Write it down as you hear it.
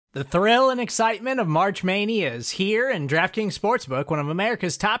The thrill and excitement of March Mania is here, and DraftKings Sportsbook, one of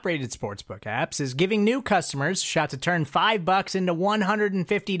America's top-rated sportsbook apps, is giving new customers a shot to turn $5 into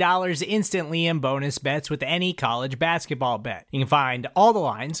 $150 instantly in bonus bets with any college basketball bet. You can find all the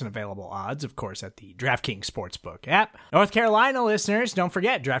lines and available odds, of course, at the DraftKings Sportsbook app. North Carolina listeners, don't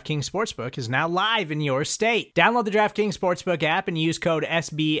forget, DraftKings Sportsbook is now live in your state. Download the DraftKings Sportsbook app and use code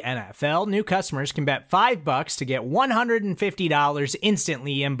SBNFL. New customers can bet $5 to get $150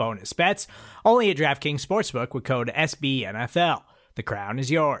 instantly in bonus bets, only at DraftKings Sportsbook with code SBNFL. The crown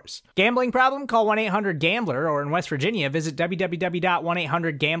is yours. Gambling problem? Call 1-800-GAMBLER, or in West Virginia, visit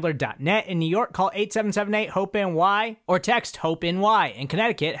www.1800gambler.net. In New York, call 877-8-HOPE-NY or text HOPE-NY. In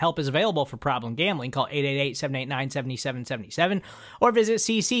Connecticut, help is available for problem gambling. Call 888-789-7777 or visit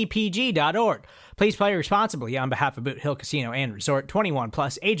ccpg.org. Please play responsibly on behalf of Boot Hill Casino and Resort. 21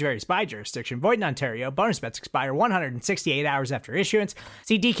 plus, age varies by jurisdiction. Void in Ontario. Bonus bets expire 168 hours after issuance.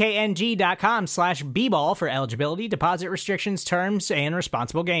 See dkng.com/bball for eligibility, deposit restrictions, terms, and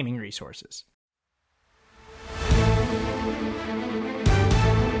responsible gaming resources.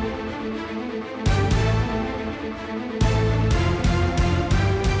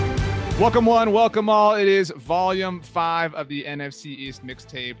 Welcome one, welcome all. It is Volume 5 of the NFC East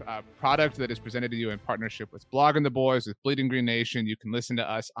Mixtape product that is presented to you in partnership with Blogging the Boys, with Bleeding Green Nation. You can listen to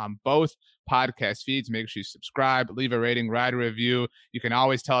us on both podcast feeds. Make sure you subscribe, leave a rating, write a review. You can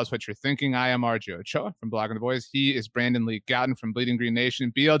always tell us what you're thinking. I am RJ Ochoa from Blogging the Boys. He is Brandon Lee Gowton from Bleeding Green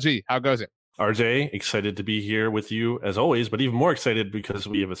Nation. BLG, how goes it? RJ, excited to be here with you as always, but even more excited because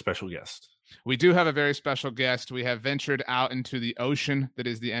we have a special guest. We do have a very special guest. We have ventured out into the ocean that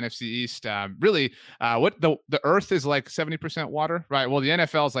is the NFC East. What the Earth is like 70% water, right? Well, the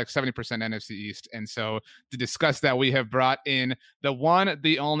NFL is like 70% NFC East. And so to discuss that, we have brought in the one,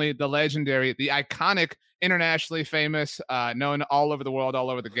 the only, the legendary, the iconic, internationally famous, known all over the world, all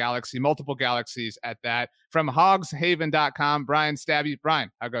over the galaxy, multiple galaxies at that, from hogshaven.com, Bryan Stabbe. Bryan,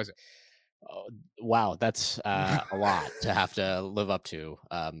 how goes it? Oh, wow, that's a lot to have to live up to.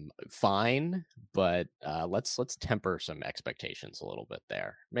 Fine, but let's temper some expectations a little bit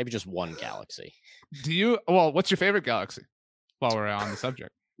there. Maybe just one galaxy. What's your favorite galaxy? While we're on the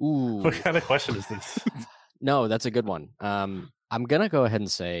subject. Ooh, what kind of question is this? No, that's a good one. I'm gonna go ahead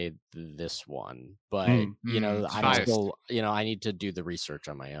and say this one, but I need to do the research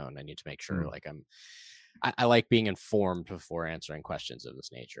on my own. I need to make sure I like being informed before answering questions of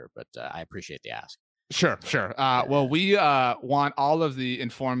this nature, but I appreciate the ask. Sure. Well, we want all of the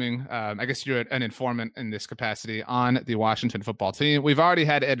informing. I guess you're an informant in this capacity on the Washington football team. We've already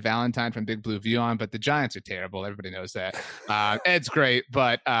had Ed Valentine from Big Blue View on, but the Giants are terrible. Everybody knows that. Ed's great,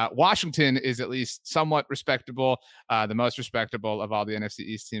 but Washington is at least somewhat respectable, the most respectable of all the NFC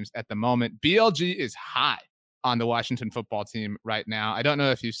East teams at the moment. BLG is high on the Washington football team right now. I don't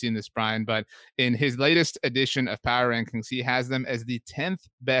know if you've seen this, Bryan, but in his latest edition of Power Rankings, he has them as the 10th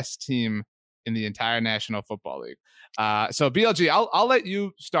best team in the entire National Football League. So BLG, I'll let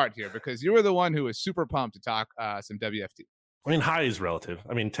you start here because you were the one who was super pumped to talk some WFT. I mean, high is relative.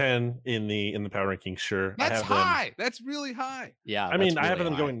 I mean, 10 in the power rankings, sure. That's high. That's really high. Yeah. I mean, I have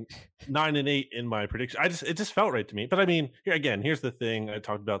them going 9 and 8 in my prediction. It just felt right to me. But I mean, here's the thing. I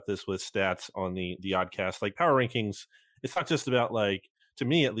talked about this with stats on the Oddcast. Like power rankings, it's not just about like, to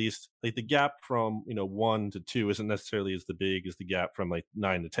me at least, like the gap from 1 to 2 isn't necessarily as big as the gap from like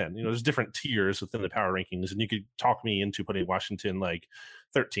 9 to 10. There's different tiers within the power rankings, and you could talk me into putting Washington like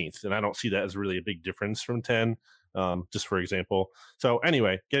 13th, and I don't see that as really a big difference from 10. Just for example. So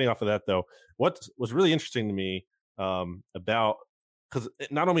anyway, getting off of that though, what was really interesting to me about, because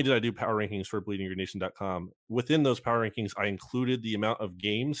not only did I do power rankings for bleedinggreennation.com, within those power rankings, I included the amount of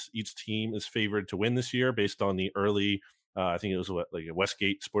games each team is favored to win this year based on the early, I think it was like a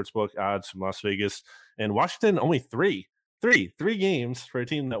Westgate Sportsbook odds from Las Vegas, and Washington only three games for a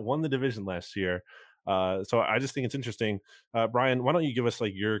team that won the division last year. So I just think it's interesting. Bryan, why don't you give us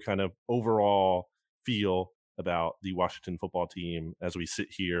like your kind of overall feel about the Washington football team as we sit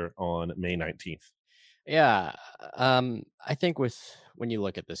here on May 19th. Yeah. I think when you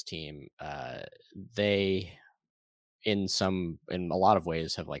look at this team, they in a lot of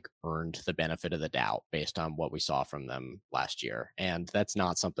ways have like earned the benefit of the doubt based on what we saw from them last year. And that's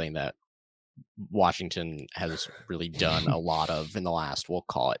not something that Washington has really done a lot of in the last, we'll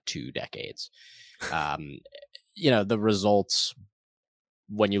call it 2 decades. The results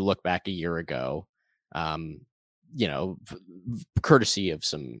when you look back a year ago, courtesy of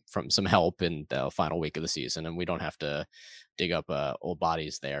some help in the final week of the season, and we don't have to dig up old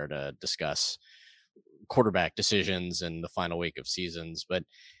bodies there to discuss quarterback decisions in the final week of seasons. But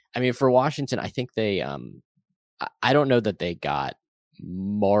I mean, for Washington, I think they, I don't know that they got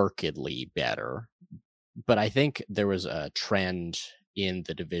markedly better. But I think there was a trend in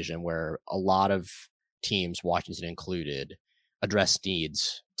the division where a lot of teams, Washington included, address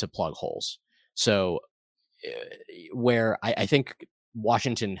needs to plug holes. So where I think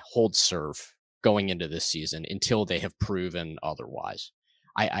Washington holds serve going into this season until they have proven otherwise.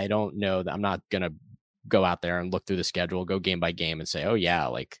 I don't know that I'm not going to go out there and look through the schedule, go game by game and say, oh yeah,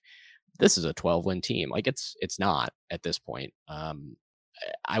 like this is a 12-win team. Like it's not at this point.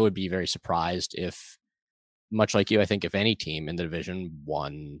 I would be very surprised if, much like you, I think if any team in the division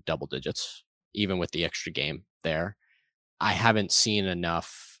won double digits, even with the extra game there. I haven't seen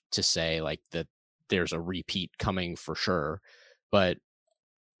enough to say like that there's a repeat coming for sure. But,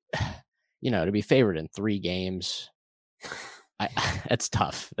 to be favored in 3 games, it's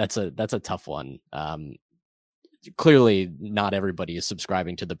tough. That's a tough one. Clearly, not everybody is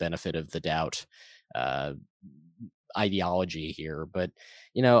subscribing to the benefit of the doubt ideology here. But,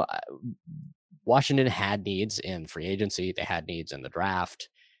 Washington had needs in free agency. They had needs in the draft.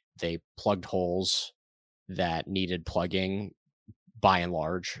 They plugged holes that needed plugging by and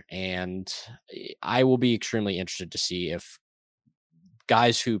large. And I will be extremely interested to see if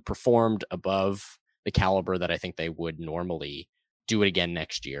guys who performed above the caliber that I think they would normally do it again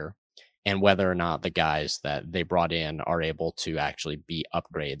next year, and whether or not the guys that they brought in are able to actually be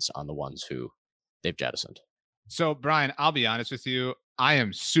upgrades on the ones who they've jettisoned. So, Bryan, I'll be honest with you. I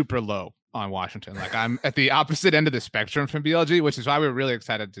am super low on Washington. Like I'm at the opposite end of the spectrum from BLG, which is why we're really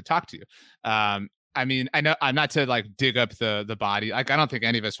excited to talk to you. I mean, I know I'm not to like dig up the body. Like I don't think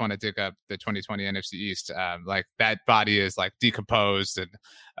any of us want to dig up the 2020 NFC East. Like that body is like decomposed, and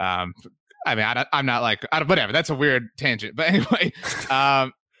I mean, I'm not like whatever. That's a weird tangent, but anyway,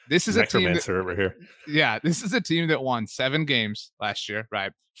 this is a team over here. Yeah, this is a team that won 7 games last year,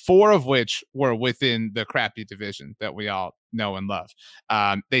 right? 4 of which were within the crappy division that we all know and love.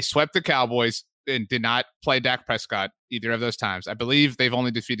 They swept the Cowboys and did not play Dak Prescott either of those times. I believe they've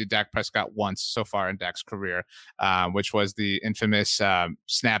only defeated Dak Prescott once so far in Dak's career, which was the infamous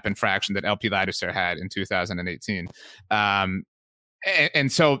snap infraction that LP Ladouceur had in 2018.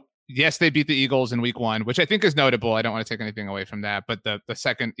 And so, yes, they beat the Eagles in week 1, which I think is notable. I don't want to take anything away from that, but the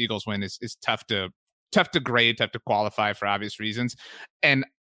second Eagles win is tough to grade, tough to qualify for obvious reasons. And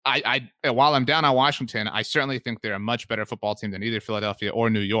I while I'm down on Washington, I certainly think they're a much better football team than either Philadelphia or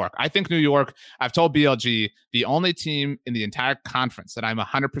New York. I think New York, I've told BLG, the only team in the entire conference that I'm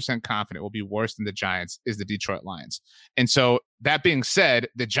 100% confident will be worse than the Giants is the Detroit Lions. And so that being said,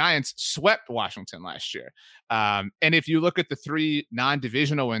 the Giants swept Washington last year. And if you look at the 3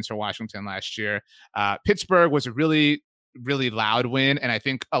 non-divisional wins for Washington last year, Pittsburgh was a really, really loud win. And I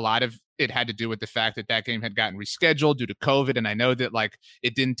think a lot of it had to do with the fact that game had gotten rescheduled due to COVID. And I know that like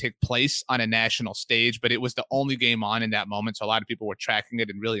it didn't take place on a national stage, but it was the only game on in that moment. So a lot of people were tracking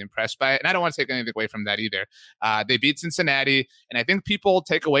it and really impressed by it. And I don't want to take anything away from that either. They beat Cincinnati. And I think people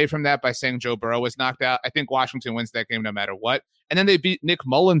take away from that by saying Joe Burrow was knocked out. I think Washington wins that game no matter what. And then they beat Nick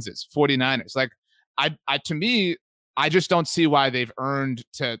Mullins' 49ers. Like to me, I just don't see why they've earned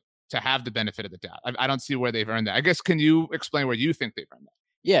to have the benefit of the doubt. I don't see where they've earned that. I guess, can you explain where you think they've earned that?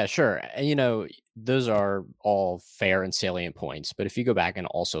 Yeah, sure. And, those are all fair and salient points. But if you go back and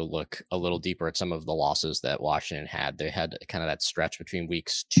also look a little deeper at some of the losses that Washington had, they had kind of that stretch between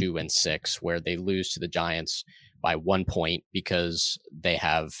weeks 2 and 6 where they lose to the Giants by 1 point because they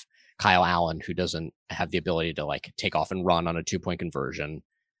have Kyle Allen, who doesn't have the ability to like take off and run on a 2-point conversion.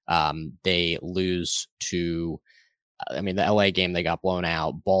 They lose to, the LA game, they got blown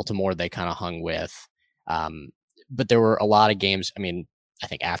out. Baltimore, they kind of hung with. But there were a lot of games. I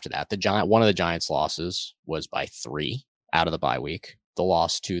think after that, one of the Giants' losses was by 3 out of the bye week. The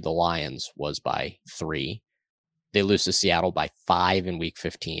loss to the Lions was by 3. They lose to Seattle by 5 in week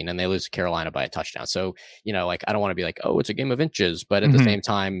 15, and they lose to Carolina by a touchdown. So, I don't want to be like, oh, it's a game of inches, but at the same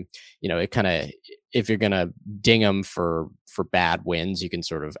time, it kind of, if you're going to ding them for bad wins, you can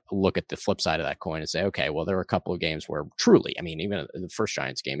sort of look at the flip side of that coin and say, okay, well, there were a couple of games where truly, even in the first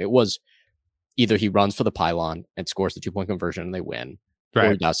Giants game, it was either he runs for the pylon and scores the 2-point conversion and they win, right,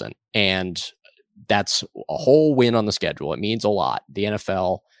 or he doesn't. And that's a whole win on the schedule. It means a lot. The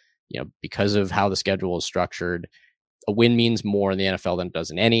NFL, because of how the schedule is structured, a win means more in the NFL than it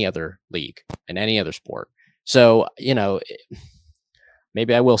does in any other league, in any other sport. So,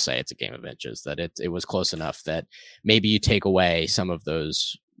 maybe I will say it's a game of inches, that it was close enough that maybe you take away some of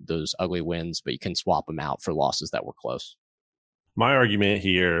those ugly wins, but you can swap them out for losses that were close. My argument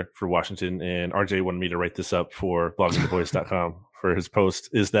here for Washington, and RJ wanted me to write this up for bloggingtheboys.com for his post,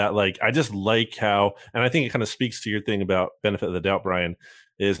 is that like I just like how, and I think it kind of speaks to your thing about benefit of the doubt, Bryan,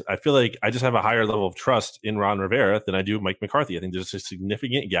 is I feel like I just have a higher level of trust in Ron Rivera than I do Mike McCarthy. I think there's a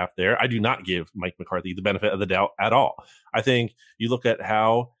significant gap there. I do not give Mike McCarthy the benefit of the doubt at all. I think you look at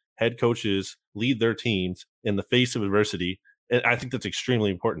how head coaches lead their teams in the face of adversity. And I think that's extremely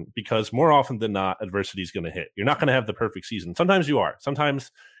important because more often than not, adversity is going to hit. You're not going to have the perfect season. Sometimes you are.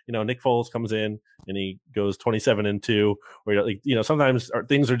 Sometimes, Nick Foles comes in and he goes 27-2, or sometimes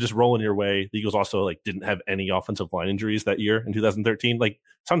things are just rolling your way. The Eagles also didn't have any offensive line injuries that year in 2013.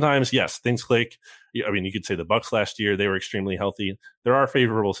 Sometimes, yes, things click. I mean, you could say the Bucs last year, they were extremely healthy. There are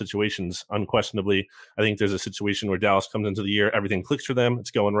favorable situations, unquestionably. I think there's a situation where Dallas comes into the year, everything clicks for them,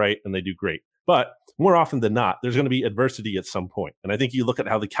 it's going right, and they do great. But more often than not, there's going to be adversity at some point. And I think you look at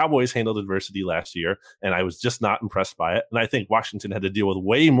how the Cowboys handled adversity last year, and I was just not impressed by it. And I think Washington had to deal with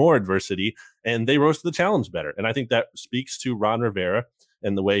way more adversity, and they rose to the challenge better. And I think that speaks to Ron Rivera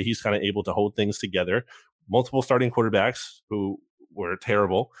and the way he's kind of able to hold things together. Multiple starting quarterbacks who were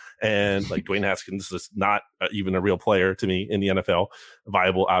terrible, and Dwayne Haskins is not even a real player to me in the NFL, a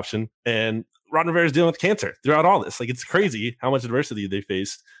viable option. And Ron Rivera is dealing with cancer throughout all this. It's crazy how much adversity they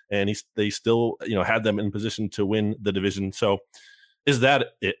faced, and they still had them in position to win the division. So is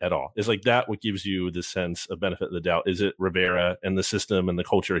that it at all? Is that what gives you the sense of benefit of the doubt? Is it Rivera and the system and the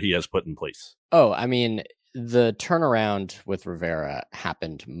culture he has put in place? Oh, I mean, the turnaround with Rivera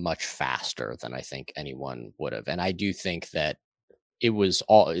happened much faster than I think anyone would have. And I do think that it was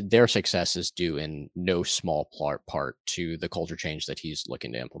all their success is due in no small part to the culture change that he's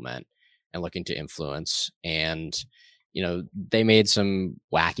looking to implement and looking to influence. And, they made some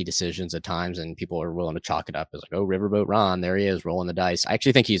wacky decisions at times, and people are willing to chalk it up as oh, Riverboat Ron, there he is rolling the dice. I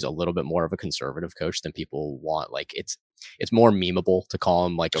actually think he's a little bit more of a conservative coach than people want. It's more memeable to call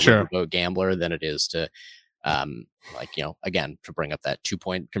him a riverboat gambler than it is to, again, to bring up that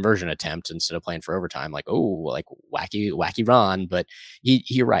 2-point conversion attempt instead of playing for overtime, wacky Ron. But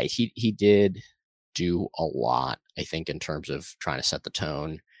you're right. He did do a lot, I think, in terms of trying to set the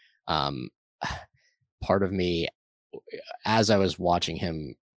tone. Part of me, as I was watching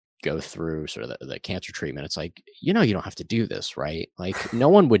him go through sort of the cancer treatment, it's you don't have to do this, right? No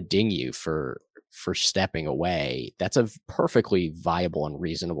one would ding you for stepping away. That's a perfectly viable and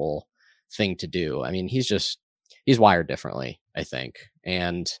reasonable thing to do. I mean, he's wired differently, I think.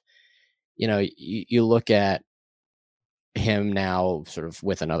 And, you look at him now sort of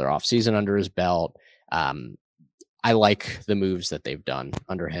with another offseason under his belt. I like the moves that they've done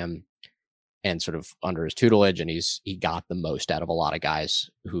under him and sort of under his tutelage. And he got the most out of a lot of guys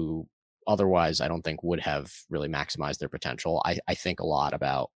who otherwise I don't think would have really maximized their potential. I think a lot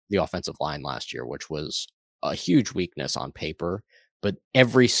about the offensive line last year, which was a huge weakness on paper, but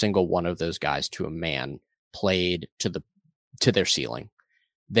every single one of those guys to a man played to their ceiling.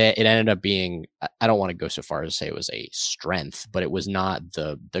 That it ended up being, I don't want to go so far as to say it was a strength, but it was not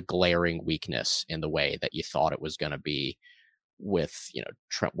the glaring weakness in the way that you thought it was going to be with,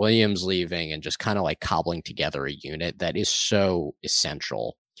 Trent Williams leaving and just kind of cobbling together a unit that is so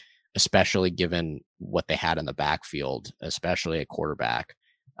essential, especially given what they had in the backfield, especially at quarterback,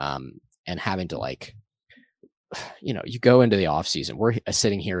 and having to you go into the offseason. We're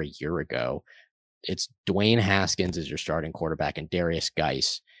sitting here a year ago. It's Dwayne Haskins is your starting quarterback and Darius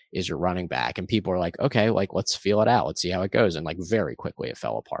Geis is your running back. And people are okay, let's feel it out. Let's see how it goes. And very quickly it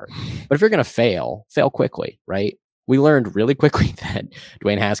fell apart. But if you're going to fail quickly, right? We learned really quickly that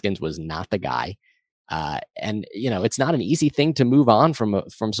Dwayne Haskins was not the guy. And, it's not an easy thing to move on from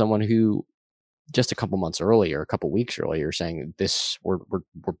someone who just a couple weeks earlier saying we're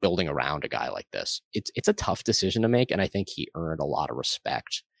building around a guy like this. It's a tough decision to make. And I think he earned a lot of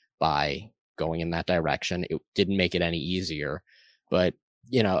respect by going in that direction. It didn't make it any easier, but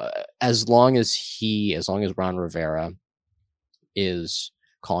as long as Ron Rivera is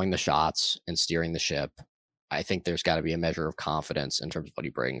calling the shots and steering the ship, I think there's got to be a measure of confidence in terms of what he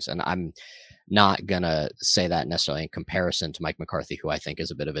brings. And I'm not going to say that necessarily in comparison to Mike McCarthy, who I think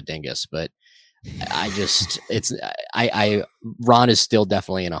is a bit of a dingus, but Ron is still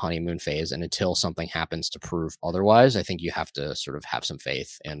definitely in a honeymoon phase. And until something happens to prove otherwise, I think you have to sort of have some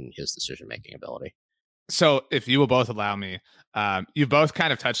faith in his decision-making ability. So if you will both allow me, you both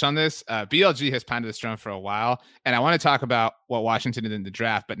kind of touched on this. BLG has pounded this drum for a while, and I want to talk about what Washington did in the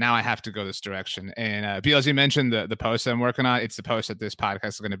draft, but now I have to go this direction. And BLG mentioned the post I'm working on. It's the post that this podcast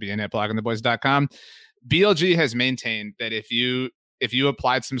is going to be in at bloggingtheboys.com. BLG has maintained that if you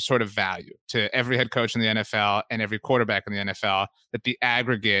applied some sort of value to every head coach in the NFL and every quarterback in the NFL, that the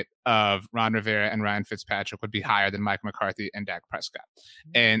aggregate of Ron Rivera and Ryan Fitzpatrick would be higher than Mike McCarthy and Dak Prescott.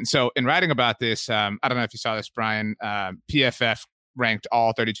 And so in writing about this, I don't know if you saw this, Bryan, PFF ranked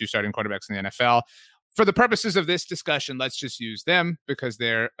all 32 starting quarterbacks in the NFL. for the purposes of this discussion, let's just use them because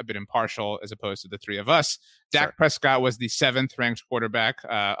they're a bit impartial as opposed to the three of us. Dak Prescott was the 7th ranked quarterback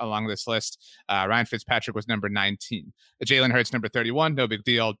along this list. Ryan Fitzpatrick was number 19. Jalen Hurts, number 31. No big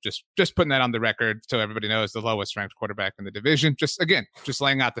deal. Just putting that on the record so everybody knows the lowest ranked quarterback in the division. Just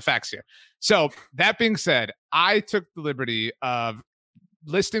laying out the facts here. So that being said, I took the liberty of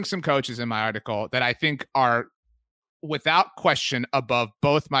listing some coaches in my article that I think are without question above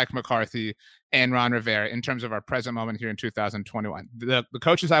both Mike McCarthy and Ron Rivera in terms of our present moment here in 2021. The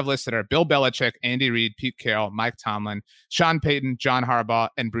coaches I've listed are Bill Belichick, Andy Reid, Pete Carroll, Mike Tomlin, Sean Payton, John Harbaugh,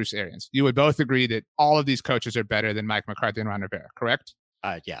 and Bruce Arians. You would both agree that all of these coaches are better than Mike McCarthy and Ron Rivera, correct?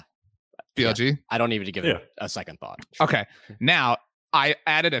 Yeah. BLG? Yeah. I don't need to give it a second thought. Sure. Okay. Now, I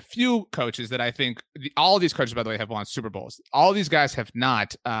added a few coaches that I think all of these coaches, by the way, have won Super Bowls. All of these guys have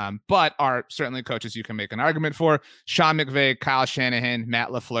not, but are certainly coaches you can make an argument for. Sean McVay, Kyle Shanahan, Matt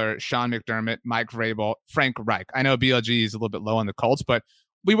LaFleur, Sean McDermott, Mike Vrabel, Frank Reich. I know BLG is a little bit low on the Colts, but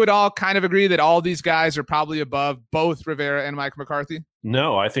we would all kind of agree that all these guys are probably above both Rivera and Mike McCarthy.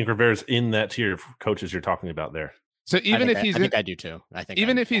 No, I think Rivera's in that tier of coaches you're talking about there. So even if he's, I think I do too. I think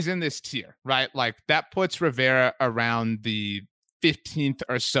even if he's in this tier, right? Like that puts Rivera around the 15th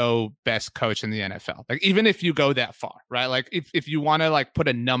or so best coach in the NFL. Like even if you go that far, right? Like if you want to like put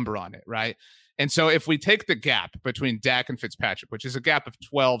a number on it, right? And so if we take the gap between Dak and Fitzpatrick, which is a gap of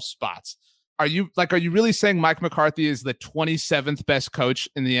 12 spots, are you really saying Mike McCarthy is the 27th best coach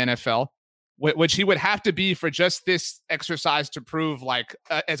in the NFL? Which he would have to be for just this exercise to prove like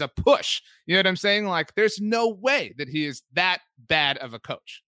as a push. You know what I'm saying? Like there's no way that he is that bad of a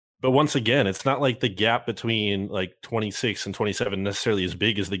coach. But once again, it's not like the gap between like 26 and 27 necessarily as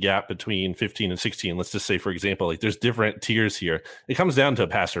big as the gap between 15 and 16. Let's just say, for example, like there's different tiers here. It comes down to a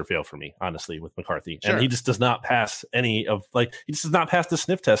pass or fail for me, honestly, with McCarthy. Sure. And he just does not pass he just does not pass the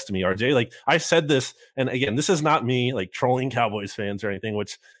sniff test to me, RJ. Like I said this, and again, this is not me like trolling Cowboys fans or anything,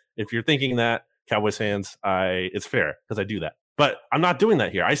 which if you're thinking that, Cowboys fans, it's fair because I do that. But I'm not doing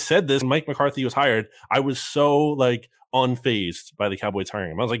that here. I said this when Mike McCarthy was hired. I was so like unfazed by the Cowboys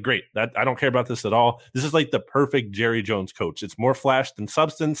hiring him. I was like, great, I don't care about this at all. This is like the perfect Jerry Jones coach. It's more flash than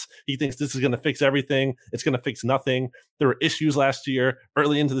substance. He thinks this is going to fix everything. It's going to fix nothing. There were issues last year,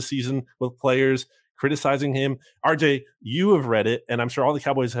 early into the season, with players criticizing him. RJ, you have read it, and I'm sure all the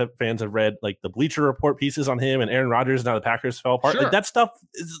Cowboys fans have read like the Bleacher Report pieces on him and Aaron Rodgers and how the Packers fell apart. Sure. Like that stuff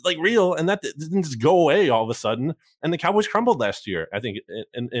is like real, and that didn't just go away all of a sudden. And the Cowboys crumbled last year, I think,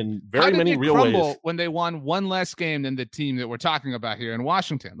 in very many real ways. When they won one less game than the team that we're talking about here in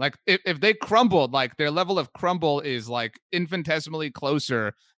Washington, like if they crumbled, like their level of crumble is like infinitesimally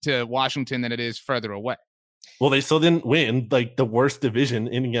closer to Washington than it is further away. Well, they still didn't win like the worst division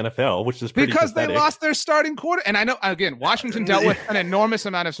in the NFL, which is pretty because pathetic. They lost their starting quarter. And I know, again, Washington dealt with an enormous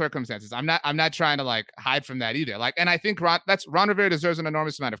amount of circumstances. I'm not trying to like hide from that either. Like, and I think Ron Rivera deserves an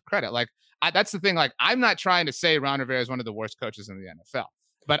enormous amount of credit. Like, that's the thing. Like, I'm not trying to say Ron Rivera is one of the worst coaches in the NFL,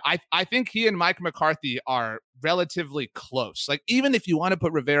 but I think he and Mike McCarthy are relatively close. Like, even if you want to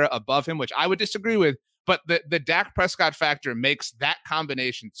put Rivera above him, which I would disagree with, but the Dak Prescott factor makes that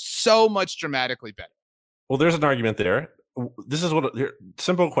combination so much dramatically better. Well, there's an argument there. This is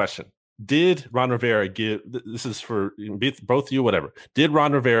simple question. Did Ron Rivera this is for both you, whatever. Did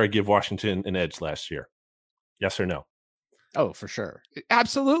Ron Rivera give Washington an edge last year? Yes or no? Oh, for sure.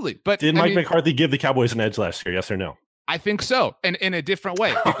 Absolutely. But did Mike McCarthy give the Cowboys an edge last year? Yes or no? I think so. And in a different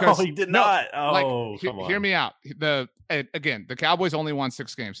way. Because, he did not. Oh, come on. Hear me out. Again, the Cowboys only won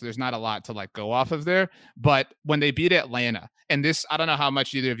 6 games, so there's not a lot to like go off of there. But when they beat Atlanta, and this, I don't know how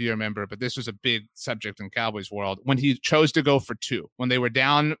much either of you remember, but this was a big subject in Cowboys world. When he chose to go for 2, when they were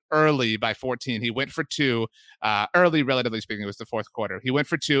down early by 14, he went for 2. Early, relatively speaking, it was the 4th quarter. He went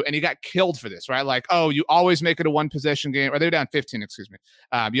for 2, and he got killed for this, right? Like, oh, you always make it a 1-possession game, or they were down 15, excuse me.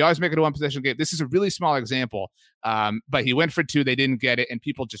 You always make it a 1-possession game. This is a really small example, but he went for 2. They didn't get it, and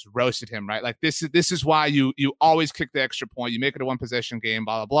people just roasted him, right? Like, this is why you always kick the extra point. You make it a 1-possession game,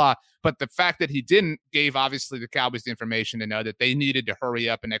 blah, blah, blah. But the fact that he didn't gave, obviously, the Cowboys the information to know that they needed to hurry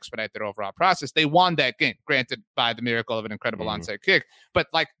up and expedite their overall process. They won that game, granted by the miracle of an incredible onside kick. But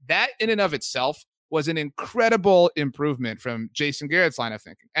like that in and of itself was an incredible improvement from Jason Garrett's line of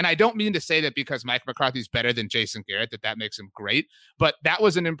thinking. And I don't mean to say that because Mike McCarthy's better than Jason Garrett, that makes him great, but that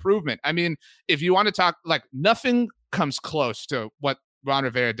was an improvement. I mean, if you want to talk, like nothing comes close to what Ron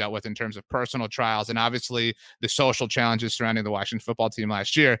Rivera dealt with in terms of personal trials and obviously the social challenges surrounding the Washington football team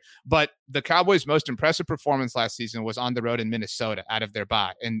last year. But the Cowboys' most impressive performance last season was on the road in Minnesota out of their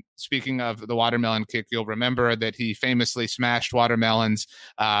bye. And speaking of the watermelon kick, you'll remember that he famously smashed watermelons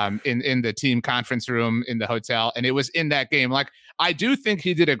in the team conference room in the hotel. And it was in that game. Like, I do think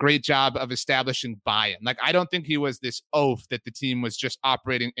he did a great job of establishing buy-in. Like, I don't think he was this oaf that the team was just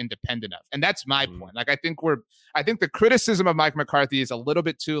operating independent of. And that's my point. Like, I think the criticism of Mike McCarthy is a little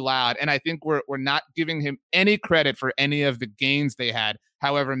bit too loud. And I think we're not giving him any credit for any of the gains they had,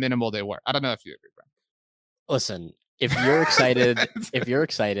 however minimal they were. I don't know if you agree, Brian. Listen, if you're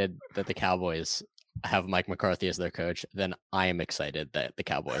excited that the Cowboys have Mike McCarthy as their coach, then I am excited that the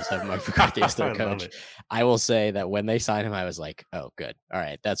Cowboys have Mike McCarthy as their coach. I will say that when they signed him, I was like, oh, good. All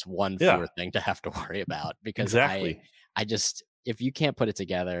right. That's one fewer thing to have to worry about, because I just, if you can't put it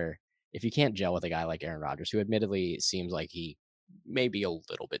together, if you can't gel with a guy like Aaron Rodgers, who admittedly seems like he may be a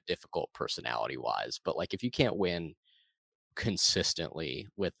little bit difficult personality wise, but like, if you can't win consistently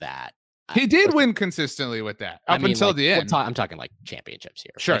with that, he did win consistently with that until the end. I'm talking like championships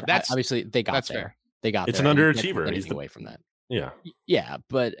here. Sure. Like, that's obviously they got there. Fair. They got it's there. An underachiever. He's away from that. Yeah.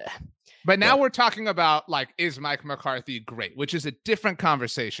 But now we're talking about, like, is Mike McCarthy great, which is a different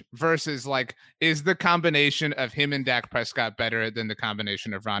conversation versus, like, is the combination of him and Dak Prescott better than the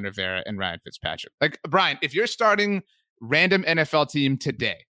combination of Ron Rivera and Ryan Fitzpatrick? Like, Brian, if you're starting random NFL team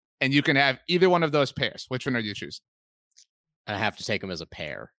today and you can have either one of those pairs, which one are you choosing? I have to take them as a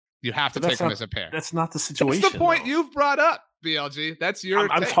pair. You have to take them as a pair. That's not the situation. That's the point you've brought up, BLG. That's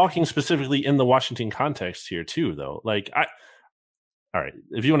your I'm talking specifically in the Washington context here too, though. Like, all right,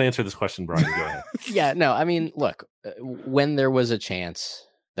 if you want to answer this question, Brian, go ahead. Yeah, no, I mean, look, when there was a chance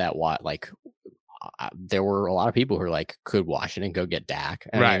that there were a lot of people who were like, could Washington go get Dak?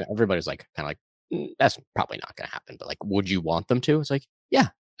 And right. I mean, everybody's like, kind of like, that's probably not going to happen. But like, would you want them to? It's like, yeah,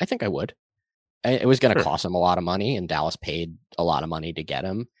 I think I would. It was going to cost him a lot of money, and Dallas paid a lot of money to get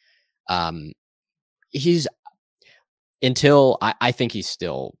him. I think he's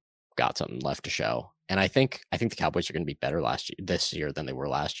still got something left to show. And I think the Cowboys are going to be better this year than they were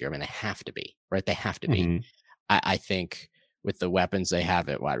last year. I mean, they have to be, right? They have to be. I think with the weapons they have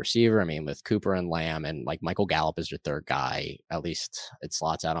at wide receiver, I mean, with Cooper and Lamb, and like Michael Gallup is your third guy, at least it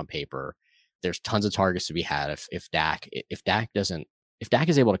slots out on paper. There's tons of targets to be had. If Dak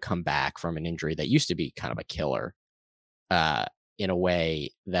is able to come back from an injury that used to be kind of a killer, in a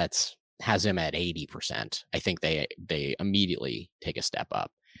way that's has him at 80%, I think they immediately take a step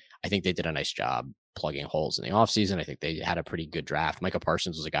up. I think they did a nice job plugging holes in the offseason. I think they had a pretty good draft. Micah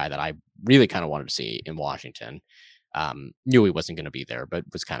Parsons was a guy that I really kind of wanted to see in Washington. Knew he wasn't going to be there, but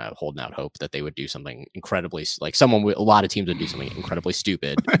was kind of holding out hope that they would do something incredibly, like a lot of teams would do something incredibly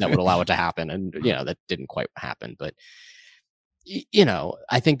stupid that would allow it to happen. And, that didn't quite happen. But,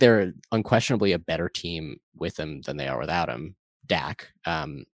 I think they're unquestionably a better team with him than they are without him. Dak,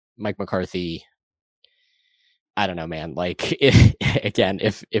 Mike McCarthy, I don't know, man. Like,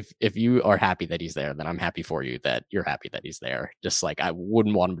 if you are happy that he's there, then I'm happy for you that you're happy that he's there. Just like, I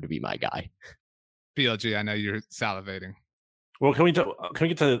wouldn't want him to be my guy. BLG, I know you're salivating. Well, can we get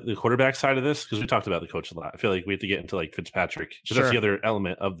to the quarterback side of this? Because we talked about the coach a lot. I feel like we have to get into like Fitzpatrick. Sure. That's the other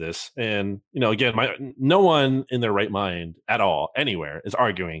element of this. And, again, no one in their right mind at all, anywhere, is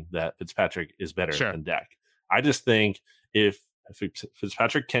arguing that Fitzpatrick is better than Dak. I just think if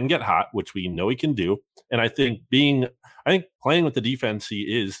Fitzpatrick can get hot, which we know he can do, and I think playing with the defense he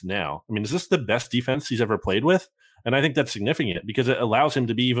is now, I mean, is this the best defense he's ever played with? And I think that's significant because it allows him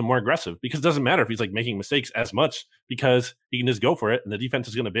to be even more aggressive, because it doesn't matter if he's like making mistakes as much, because he can just go for it and the defense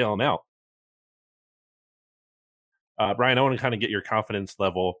is going to bail him out. Brian, I want to kind of get your confidence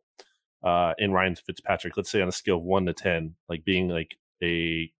level in Ryan Fitzpatrick. Let's say on a scale of 1 to 10, like being like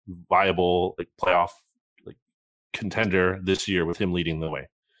a viable like playoff like contender this year with him leading the way.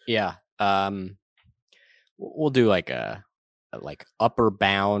 Yeah. We'll do like a upper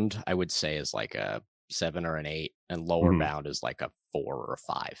bound, I would say, is like a 7 or an 8, and lower bound is like a 4 or a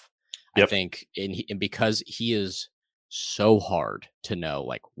 5. Yep. I think, and because he is so hard to know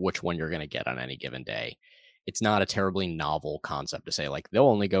like which one you're going to get on any given day, it's not a terribly novel concept to say like they'll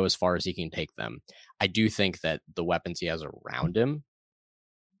only go as far as he can take them. I do think that the weapons he has around him,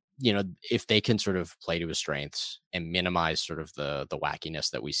 if they can sort of play to his strengths and minimize sort of the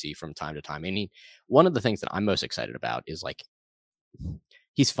wackiness that we see from time to time. I mean, one of the things that I'm most excited about is like,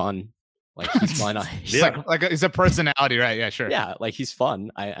 he's fun. Like, he's fun. He's a personality, right? Yeah, sure. Yeah, like he's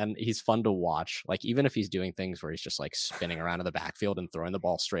fun. And he's fun to watch. Like, even if he's doing things where he's just like spinning around in the backfield and throwing the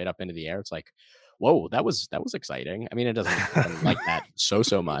ball straight up into the air, it's like, whoa, that was exciting. I mean, it doesn't happen like that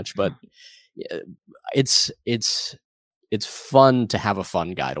so much, but it's fun to have a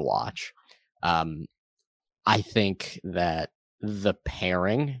fun guy to watch. I think that the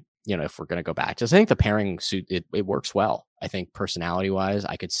pairing, if we're going to go back to this, I think the pairing suit, it works well. I think personality wise,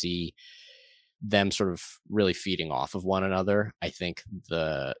 I could see them sort of really feeding off of one another. I think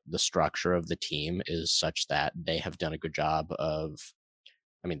the structure of the team is such that they have done a good job of,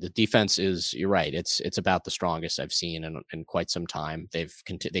 I mean, the defense is, you're right, it's about the strongest I've seen in quite some time. They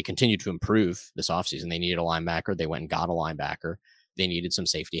continue to improve this offseason. They needed a linebacker. They went and got a linebacker. They needed some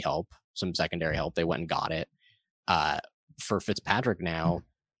safety help, some secondary help. They went and got it. For Fitzpatrick now,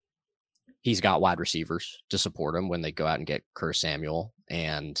 he's got wide receivers to support him when they go out and get Curtis Samuel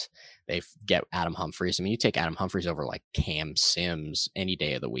and they get Adam Humphries. I mean, you take Adam Humphries over like Cam Sims any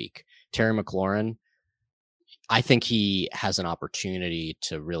day of the week. Terry McLaurin, I think he has an opportunity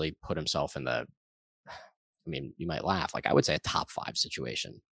to really put himself in the, I mean, you might laugh, like I would say a top 5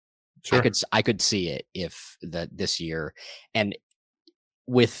 situation. Sure. I could see it if this year, and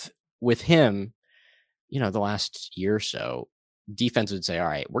with him, you know, the last year or so, defense would say, all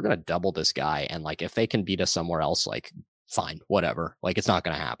right, we're going to double this guy. And like, if they can beat us somewhere else, like fine, whatever, like it's not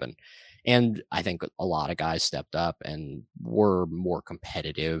going to happen. And I think a lot of guys stepped up and were more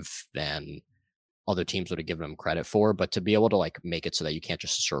competitive than other teams would have given them credit for. But to be able to like make it so that you can't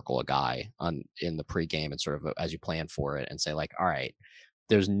just circle a guy in the pregame and sort of as you plan for it and say like, all right,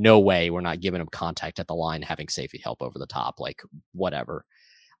 there's no way we're not giving him contact at the line, having safety help over the top, like whatever.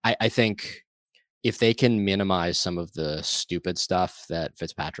 I think if they can minimize some of the stupid stuff that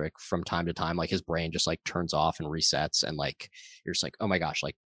Fitzpatrick from time to time, like his brain just like turns off and resets and like, you're just like, oh my gosh,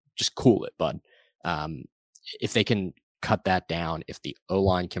 like just cool it, bud. If they can cut that down, if the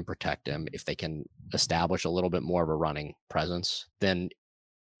O-line can protect him, if they can establish a little bit more of a running presence, then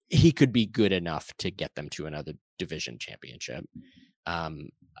he could be good enough to get them to another division championship.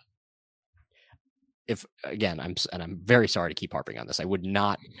 If again, I'm very sorry to keep harping on this. I would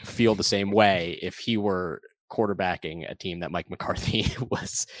not feel the same way if he were quarterbacking a team that Mike McCarthy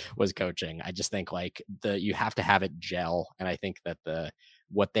was coaching. I just think like you have to have it gel, and I think that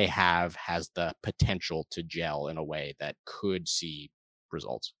what they have has the potential to gel in a way that could see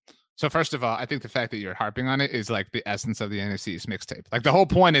results. So first of all, I think the fact that you're harping on it is like the essence of the NFC East mixtape. Like the whole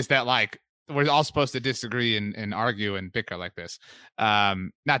point is that like we're all supposed to disagree and argue and bicker like this.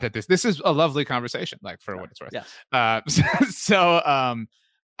 Not that this is a lovely conversation, like for what it's worth. Yeah.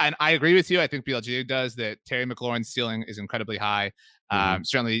 And I agree with you. I think BLG does that. Terry McLaurin's ceiling is incredibly high.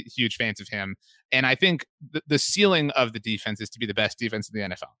 Certainly huge fans of him. And I think the ceiling of the defense is to be the best defense in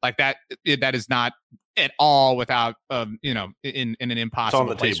the NFL. Like that is not at all without, in an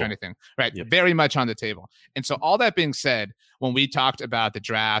impossible place or anything. Right. Yep. Very much on the table. And so all that being said, when we talked about the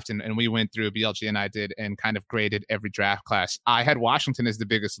draft and we went through, BLG and I did, and kind of graded every draft class, I had Washington as the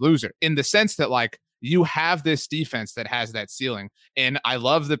biggest loser in the sense that like, you have this defense that has that ceiling. And I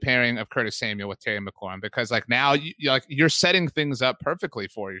love the pairing of Curtis Samuel with Terry McLaurin, because like now you're setting things up perfectly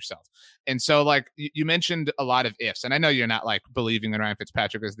for yourself. And so like you mentioned a lot of ifs, and I know you're not like believing that Ryan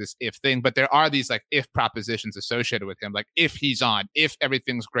Fitzpatrick is this if thing, but there are these like if propositions associated with him. Like if he's on, if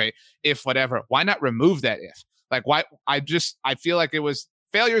everything's great, if whatever, why not remove that if? Like why? I feel like it was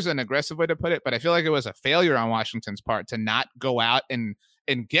failure is an aggressive way to put it, but I feel like it was a failure on Washington's part to not go out and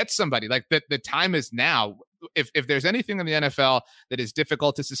get somebody. Like the time is now. If there's anything in the NFL that is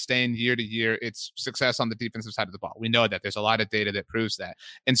difficult to sustain year to year, it's success on the defensive side of the ball. We know that. There's a lot of data that proves that.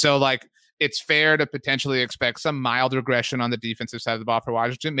 And so like it's fair to potentially expect some mild regression on the defensive side of the ball for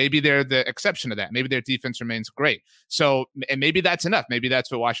Washington. Maybe they're the exception to that. Maybe their defense remains great. So, and maybe that's enough. Maybe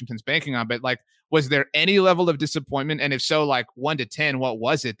that's what Washington's banking on. But like, was there any level of disappointment? And if so, like 1 to 10, what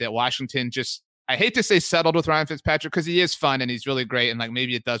was it that Washington just, I hate to say settled with Ryan Fitzpatrick because he is fun and he's really great and like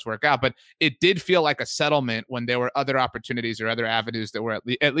maybe it does work out, but it did feel like a settlement when there were other opportunities or other avenues that were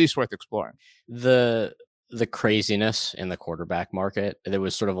at least worth exploring. The craziness in the quarterback market, there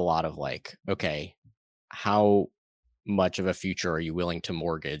was sort of a lot of like, okay, how much of a future are you willing to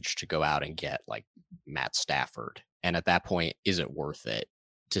mortgage to go out and get like Matt Stafford? And at that point, is it worth it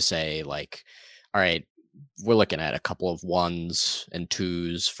to say like, all right, we're looking at a couple of 1s and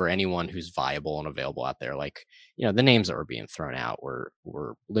 2s for anyone who's viable and available out there. Like, you know, the names that were being thrown out were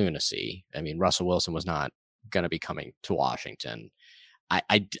lunacy. I mean, Russell Wilson was not going to be coming to Washington.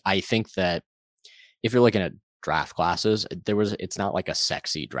 I think that if you're looking at draft classes, it's not like a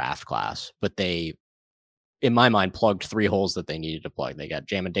sexy draft class, but they, in my mind, plugged 3 holes that they needed to plug. They got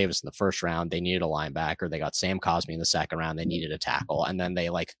Jamin Davis in the first round. They needed a linebacker. They got Sam Cosmi in the second round. They needed a tackle. And then they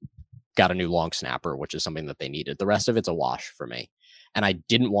like got a new long snapper, which is something that they needed. The rest of it's a wash for me. And I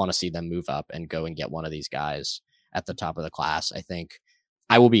didn't want to see them move up and go and get one of these guys at the top of the class. I think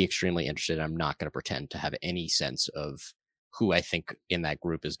I will be extremely interested. I'm not going to pretend to have any sense of who I think in that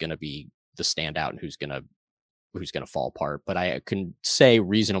group is going to be the standout and who's going to who's going to fall apart, but I can say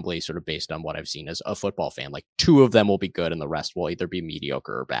reasonably, sort of based on what I've seen as a football fan, like 2 of them will be good and the rest will either be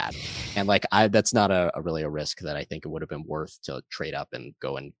mediocre or bad. And like that's not a really a risk that I think it would have been worth to trade up and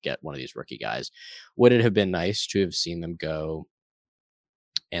go and get one of these rookie guys. Would it have been nice to have seen them go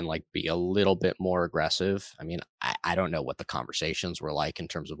and like be a little bit more aggressive? I mean, I don't know what the conversations were like in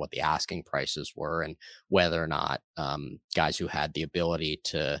terms of what the asking prices were and whether or not guys who had the ability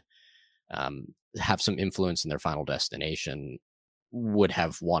to have some influence in their final destination would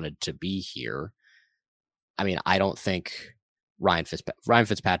have wanted to be here. I mean, I don't think Ryan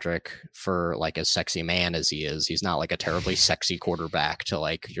Fitzpatrick, for like as sexy man as he is, he's not like a terribly sexy quarterback to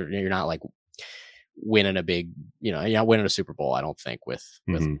like, you're not like winning a big, you're not winning a Super Bowl, I don't think, with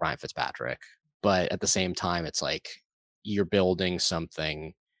Ryan Fitzpatrick. But at the same time, it's like you're building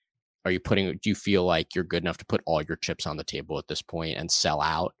something. Do you feel like you're good enough to put all your chips on the table at this point and sell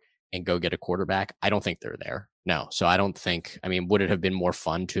out and go get a quarterback? I don't think they're there. No. So I don't think, I mean, would it have been more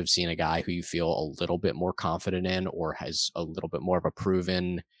fun to have seen a guy who you feel a little bit more confident in, or has a little bit more of a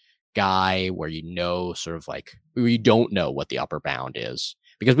proven guy where sort of like, we don't know what the upper bound is,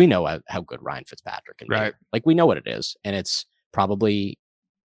 because we know how good Ryan Fitzpatrick can be. Like, we know what it is. And it's probably,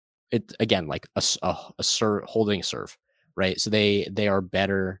 again, like a holding serve, right? So they are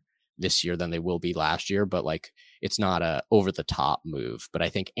better this year than they will be last year, but like, it's not a over the top move. But I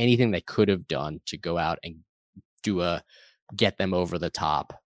think anything they could have done to go out and do get them over the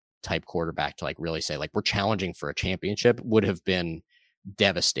top type quarterback to like really say like we're challenging for a championship would have been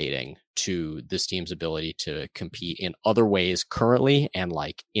devastating to this team's ability to compete in other ways currently and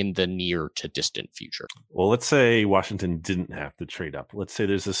like in the near to distant future. Well, let's say Washington didn't have to trade up. Let's say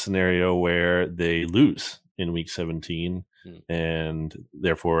there's a scenario where they lose in week 17 and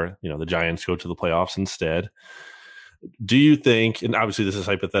therefore, the Giants go to the playoffs instead. Do you think, and obviously this is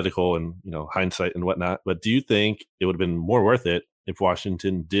hypothetical and, hindsight and whatnot, but do you think it would have been more worth it if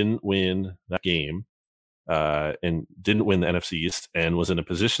Washington didn't win that game and didn't win the NFC East and was in a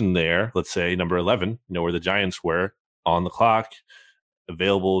position there, let's say number 11, where the Giants were on the clock,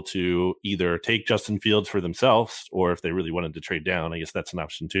 available to either take Justin Fields for themselves, or if they really wanted to trade down, I guess that's an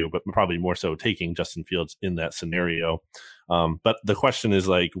option too, but probably more so taking Justin Fields in that scenario. But the question is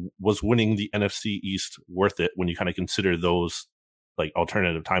like, was winning the NFC East worth it when you kind of consider those like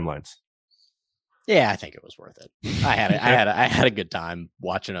alternative timelines? Yeah, I think it was worth it. I had a good time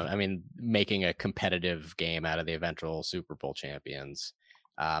watching them. I mean, making a competitive game out of the eventual Super Bowl champions.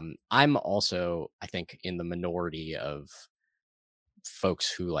 I'm also, I think, in the minority of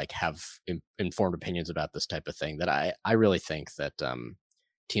folks who like have informed opinions about this type of thing, that I really think that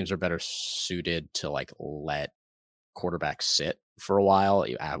teams are better suited to like let quarterbacks sit for a while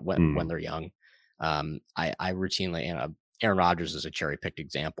when they're young. I routinely, Aaron Rodgers is a cherry picked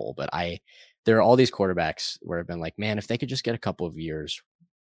example, but there are all these quarterbacks where I've been like, man, if they could just get a couple of years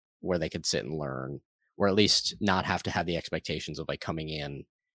where they could sit and learn, or at least not have to have the expectations of like coming in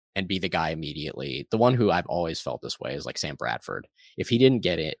and be the guy immediately. The one who I've always felt this way is like Sam Bradford. If he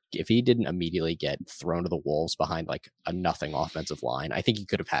didn't immediately get thrown to the wolves behind like a nothing offensive line, I think he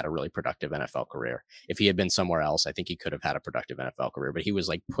could have had a really productive NFL career. If he had been somewhere else, I think he could have had a productive NFL career, but he was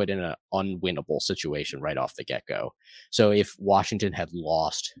like put in an unwinnable situation right off the get-go. So if Washington had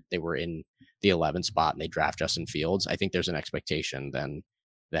lost, they were in the 11th spot and they draft Justin Fields, I think there's an expectation then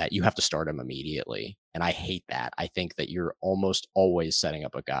that you have to start him immediately. And I hate that. I think that you're almost always setting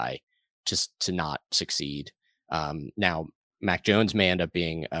up a guy to not succeed. Now, Mac Jones may end up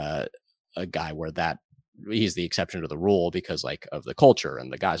being a guy where that he's the exception to the rule because like of the culture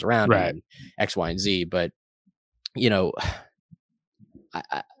and the guys around him and X, Y, and Z. But,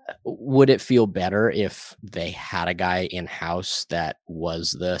 would it feel better if they had a guy in-house that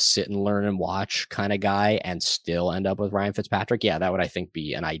was the sit and learn and watch kind of guy and still end up with Ryan Fitzpatrick? Yeah, that would, I think,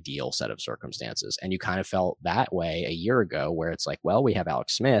 be an ideal set of circumstances. And you kind of felt that way a year ago where it's like, well, we have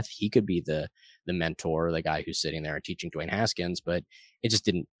Alex Smith. He could be the mentor, the guy who's sitting there and teaching Dwayne Haskins, but it just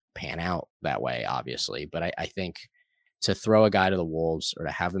didn't pan out that way, obviously. But I think to throw a guy to the wolves or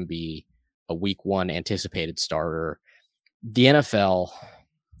to have him be a week one anticipated starter, the NFL,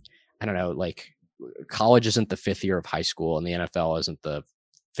 I don't know, like college isn't the fifth year of high school and the NFL isn't the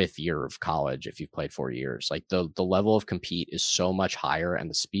fifth year of college if you've played 4 years. Like the level of compete is so much higher and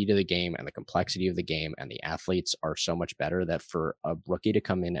the speed of the game and the complexity of the game and the athletes are so much better that for a rookie to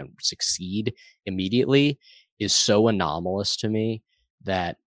come in and succeed immediately is so anomalous to me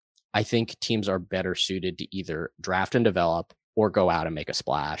that I think teams are better suited to either draft and develop or go out and make a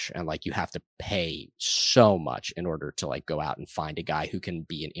splash. And like, you have to pay so much in order to like go out and find a guy who can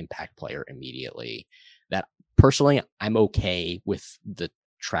be an impact player immediately. That personally, I'm okay with the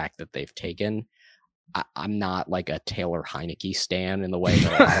track that they've taken. I'm not like a Taylor Heineke stan in the way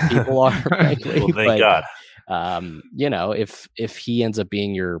that a lot of people are, frankly. Well, thank God. You know, if he ends up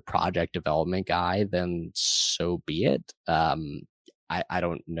being your project development guy, then so be it. I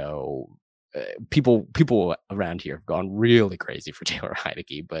don't know. People around here have gone really crazy for Taylor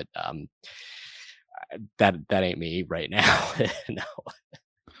Heineke, but that ain't me right now. No.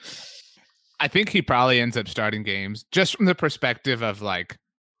 I think he probably ends up starting games just from the perspective of like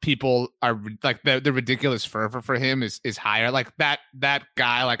people are like the ridiculous fervor for him is higher. Like that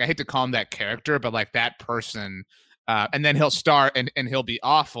guy, like I hate to call him that character, but like that person, and then he'll start and he'll be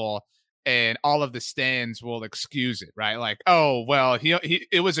awful. And all of the stands will excuse it, right? Like, oh, well, he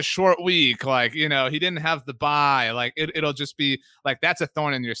it was a short week. Like, you know, he didn't have the bye. Like, it'll just be like, that's a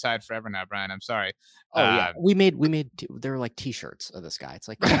thorn in your side forever now, Bryan. I'm sorry. Oh, yeah. We made there were like t-shirts of this guy. It's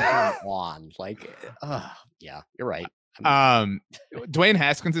like, come on. Like, yeah, you're right. Dwayne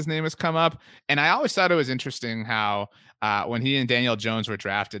Haskins' name has come up. And I always thought it was interesting how when he and Daniel Jones were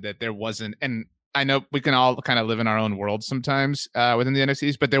drafted, that there wasn't, and I know we can all kind of live in our own world sometimes within the NFC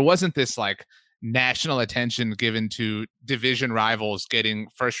East, but there wasn't this like national attention given to division rivals getting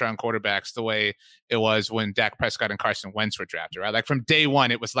first-round quarterbacks the way it was when Dak Prescott and Carson Wentz were drafted, right? Like from day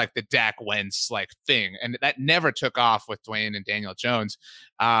one, it was like the Dak Wentz like thing, and that never took off with Dwayne and Daniel Jones.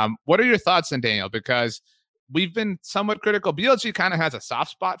 What are your thoughts on Daniel? Because we've been somewhat critical. BLG kind of has a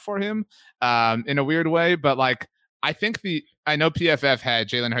soft spot for him in a weird way, but like I know PFF had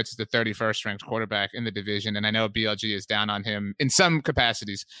Jalen Hurts as the 31st ranked quarterback in the division, and I know BLG is down on him in some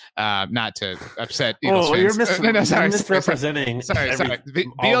capacities. Not to upset Eagles fans. You're misrepresenting. Sorry.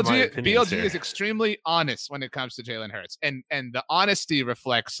 BLG is extremely honest when it comes to Jalen Hurts, and the honesty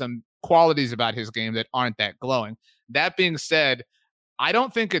reflects some qualities about his game that aren't that glowing. That being said, I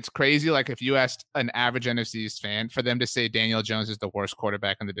don't think it's crazy, like if you asked an average NFC East fan, for them to say Daniel Jones is the worst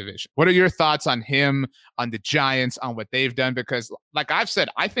quarterback in the division. What are your thoughts on him, on the Giants, on what they've done? Because like I've said,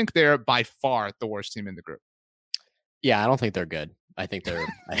 I think they're by far the worst team in the group. Yeah, I don't think they're good. I think they're,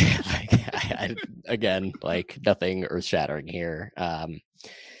 again, like nothing earth shattering here.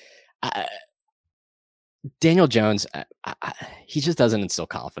 Daniel Jones, he just doesn't instill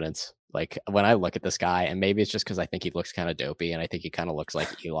confidence. Like when I look at this guy, and maybe it's just because I think he looks kind of dopey and I think he kind of looks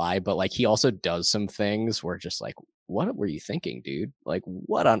like Eli, but like he also does some things where just like, what were you thinking, dude? Like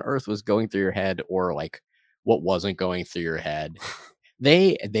what on earth was going through your head, or like what wasn't going through your head?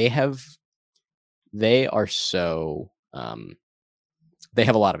 They are so, they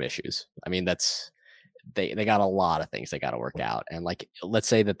have a lot of issues. I mean, they got a lot of things they got to work out. And like, let's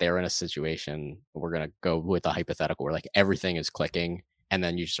say that they're in a situation, we're going to go with a hypothetical where like everything is clicking. And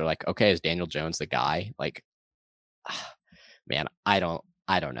then you just are like, okay, is Daniel Jones the guy? Like, man, I don't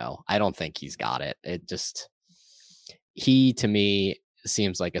know. I don't think he's got it. He to me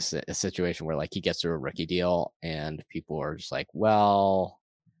seems like a situation where like he gets through a rookie deal and people are just like, well,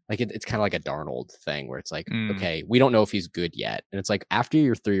 like it's kind of like a Darnold thing where it's like, okay, we don't know if he's good yet. And it's like after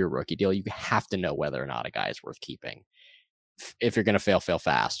your 3-year rookie deal, you have to know whether or not a guy is worth keeping. If you're going to fail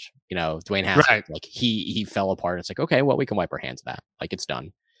fast, you know, Dwayne Haskins, right. Like he fell apart. It's like, okay, well, we can wipe our hands of that. Like it's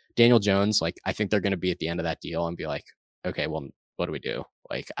done. Daniel Jones, like, I think they're going to be at the end of that deal and be like, okay, well, what do we do?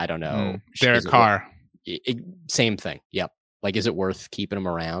 Like, I don't know. Derek Carr. Same thing. Yep. Like, is it worth keeping him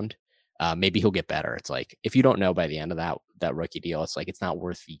around? Maybe he'll get better. It's like, if you don't know by the end of that rookie deal, it's like, it's not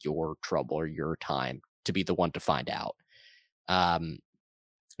worth your trouble or your time to be the one to find out.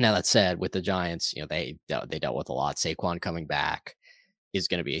 Now that said, with the Giants, you know, they dealt with a lot. Saquon coming back is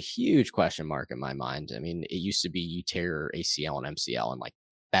going to be a huge question mark in my mind. I mean, it used to be you tear ACL and MCL and like,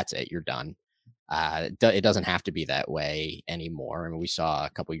 that's it, you're done. It doesn't have to be that way anymore. I mean, we saw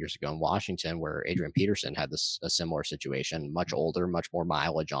a couple of years ago in Washington where Adrian Peterson had a similar situation, much older, much more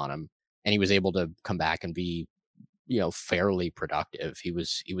mileage on him. And he was able to come back and be, you know, fairly productive. He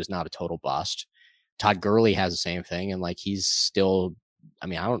was not a total bust. Todd Gurley has the same thing. And like, he's still, I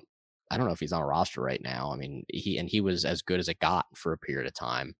mean, I don't know if he's on a roster right now. I mean, he was as good as it got for a period of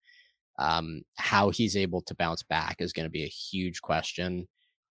time. How he's able to bounce back is going to be a huge question.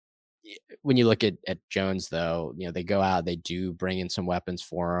 When you look at Jones, though, you know, they go out, they do bring in some weapons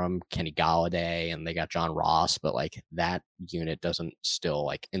for him, Kenny Galladay, and they got John Ross, but like that unit doesn't still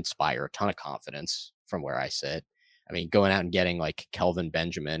like inspire a ton of confidence from where I sit. I mean, going out and getting like Kelvin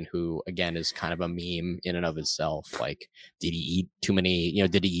Benjamin, who again is kind of a meme in and of itself. Like, did he eat too many? You know,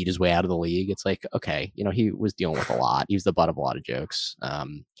 did he eat his way out of the league? It's like, okay, you know, he was dealing with a lot. He was the butt of a lot of jokes.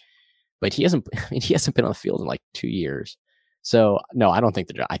 But he hasn't been on the field in like 2 years. So no, I don't think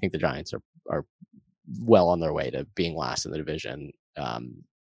I think the Giants are well on their way to being last in the division.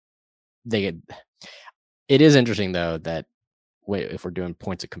 It is interesting though that if we're doing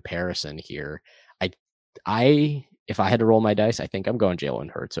points of comparison here, I if I had to roll my dice, I think I'm going Jalen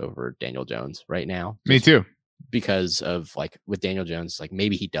Hurts over Daniel Jones right now. Me too. Because of like with Daniel Jones, like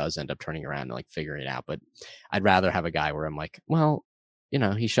maybe he does end up turning around and like figuring it out, but I'd rather have a guy where I'm like, well,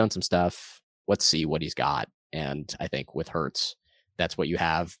 he's shown some stuff. Let's see what he's got. And I think with Hurts, that's what you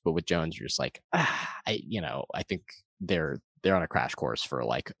have. But with Jones, you're just like, I think they're on a crash course for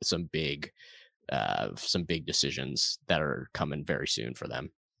like some big decisions that are coming very soon for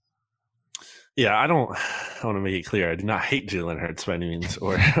them. Yeah, I want to make it clear. I do not hate Jalen Hurts by any means,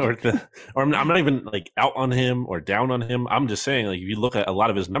 or I'm not even like out on him or down on him. I'm just saying, like, if you look at a lot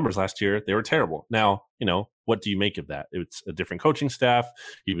of his numbers last year, they were terrible. Now, what do you make of that? It's a different coaching staff.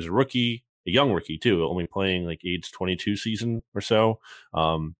 He was a rookie, a young rookie too, only playing like age 22 season or so.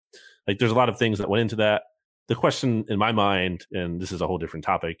 Like, there's a lot of things that went into that. The question in my mind, and this is a whole different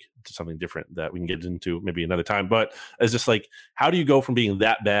topic, to something different that we can get into maybe another time, but it's just like, how do you go from being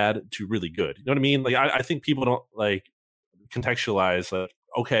that bad to really good? You know what I mean? Like, I think people don't like contextualize like,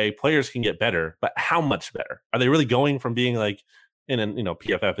 okay, players can get better, but how much better? Are they really going from being like, and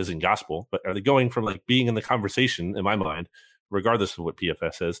PFF isn't gospel, but are they going from like being in the conversation, in my mind, regardless of what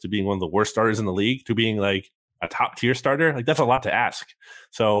PFF says, to being one of the worst starters in the league, to being like a top tier starter? Like, that's a lot to ask.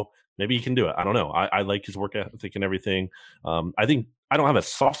 So maybe he can do it. I don't know. I like his work ethic and everything. I think I don't have a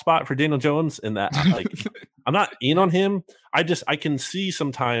soft spot for Daniel Jones in that, like, I'm not in on him. I can see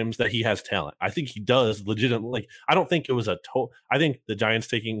sometimes that he has talent. I think he does legitimately. Like, I don't think it was I think the Giants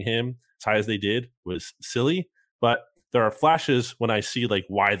taking him as high as they did was silly, but there are flashes when I see like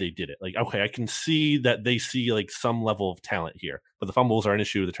why they did it. Like, okay, I can see that they see like some level of talent here, but the fumbles are an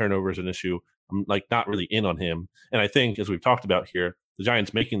issue. The turnovers are an issue. I'm like not really in on him. And I think, as we've talked about here, the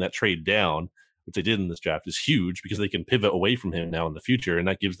Giants making that trade down, which they did in this draft, is huge because they can pivot away from him now in the future. And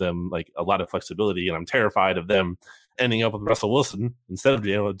that gives them like a lot of flexibility. And I'm terrified of them ending up with Russell Wilson instead of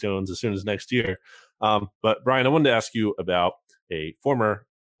Daniel Jones as soon as next year. But Bryan, I wanted to ask you about a former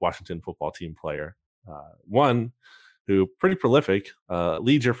Washington football team player, one who pretty prolific,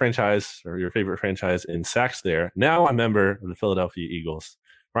 leads your franchise or your favorite franchise in sacks there. Now a member of the Philadelphia Eagles,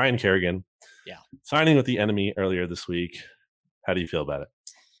 Ryan Kerrigan. Yeah. Signing with the enemy earlier this week. How do you feel about it?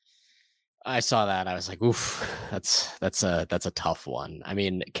 I saw that. I was like, oof, that's a tough one. I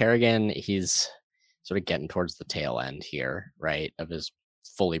mean, Kerrigan, he's sort of getting towards the tail end here, right, of his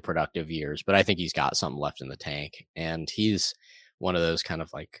fully productive years, but I think he's got something left in the tank. And he's one of those kind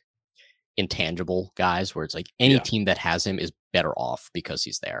of like intangible guys where it's like any team that has him is better off because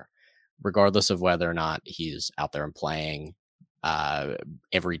he's there, regardless of whether or not he's out there and playing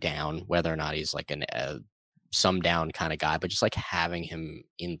every down, whether or not he's like a some down kind of guy, but just like having him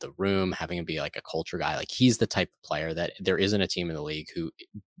in the room, having him be like a culture guy, like he's the type of player that there isn't a team in the league who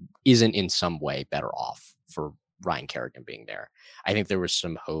isn't in some way better off for Ryan Kerrigan being there. I think there was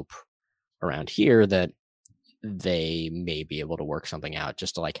some hope around here that they may be able to work something out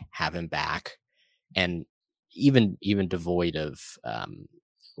just to like have him back, and even devoid of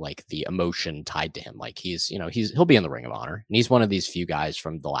like the emotion tied to him. Like he'll be in the Ring of Honor, and he's one of these few guys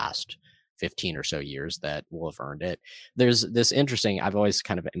from the last 15 or so years that will have earned it. There's this interesting, I've always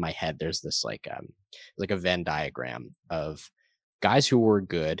kind of in my head, there's this like a Venn diagram of guys who were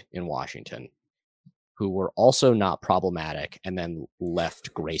good in Washington, who were also not problematic and then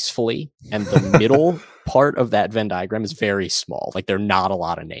left gracefully. And the middle part of that Venn diagram is very small. Like there are not a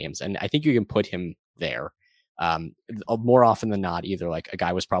lot of names. And I think you can put him there. More often than not, either like a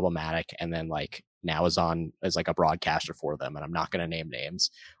guy was problematic and then like now is on as like a broadcaster for them, and I'm not going to name names,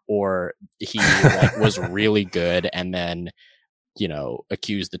 or he like was really good and then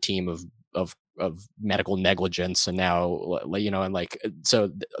accused the team of medical negligence, and now and like so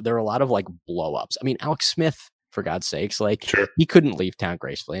there are a lot of like blow ups. I mean, Alex Smith, for God's sakes, like sure, he couldn't leave town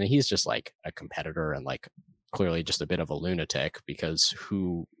gracefully, and he's just like a competitor and like clearly just a bit of a lunatic because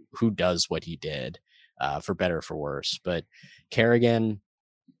who does what he did, for better or for worse. But Kerrigan,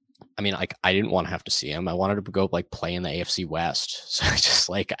 I mean, like I didn't want to have to see him. I wanted to go like play in the AFC West. So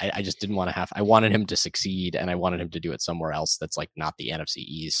I just didn't want to have. I wanted him to succeed, and I wanted him to do it somewhere else that's like not the NFC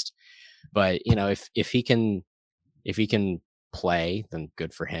East. But if he can play, then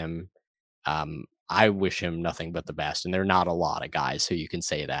good for him. I wish him nothing but the best. And there are not a lot of guys who you can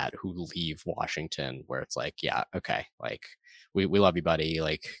say that who leave Washington where it's like, yeah, okay, like we love you, buddy.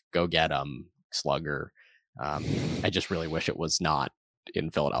 Like go get him, slugger. I just really wish it was not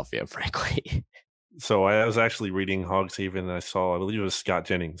in Philadelphia, frankly. So I was actually reading Hogs Haven, and I believe it was Scott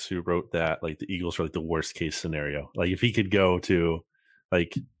Jennings who wrote that like the Eagles are like the worst case scenario. Like if he could go to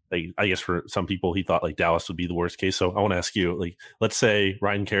like I guess for some people he thought like Dallas would be the worst case. So I want to ask you, like, let's say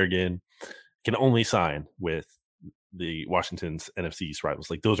Ryan Kerrigan can only sign with the Washington's NFC East rivals.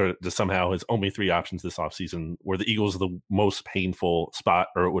 Like those are just somehow his only three options this offseason. Were the Eagles the most painful spot,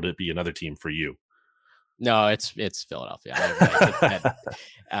 or would it be another team for you? No, it's Philadelphia. I think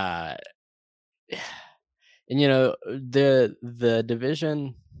that, and the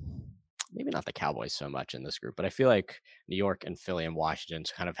division, maybe not the Cowboys so much in this group, but I feel like New York and Philly and Washington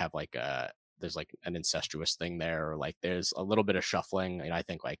kind of have like there's like an incestuous thing there, or like there's a little bit of shuffling. I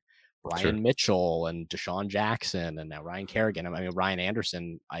think like Brian Mitchell and Deshaun Jackson and now Ryan Kerrigan. I mean, Ryan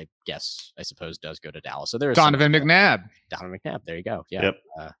Anderson, I suppose does go to Dallas. So there's Donovan McNabb. There you go. Yeah.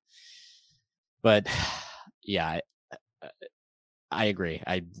 Yep. But yeah, I agree.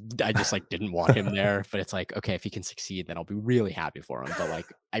 I just like didn't want him there, but it's like, okay, if he can succeed, then I'll be really happy for him. But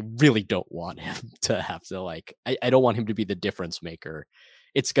like, I really don't want him to have to like, I don't want him to be the difference maker.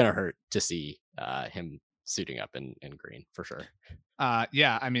 It's going to hurt to see him suiting up in green for sure.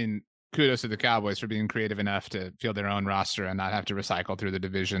 Yeah. I mean, kudos to the Cowboys for being creative enough to field their own roster and not have to recycle through the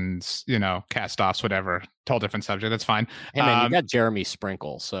divisions, cast offs, whatever. Total different subject. That's fine. Hey man, you got Jeremy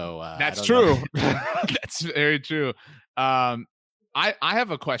Sprinkle. So that's true. That's very true. I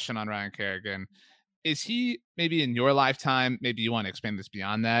have a question on Ryan Kerrigan. Is he maybe in your lifetime? Maybe you want to expand this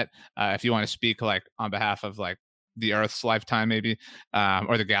beyond that. If you want to speak like on behalf of like the Earth's lifetime, maybe,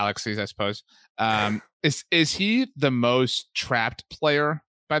 or the galaxies, I suppose. Is he the most trapped player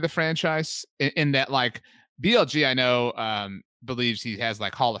by the franchise in that like BLG? I know believes he has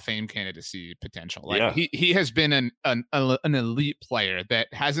like Hall of Fame candidacy potential. Like he has been an elite player that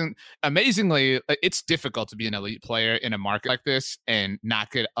hasn't, amazingly, it's difficult to be an elite player in a market like this and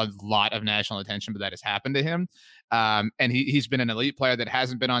not get a lot of national attention, but that has happened to him. And he's been an elite player that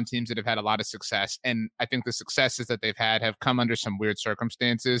hasn't been on teams that have had a lot of success. And I think the successes that they've had have come under some weird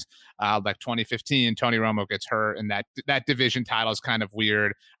circumstances. Like 2015, Tony Romo gets hurt, and that division title is kind of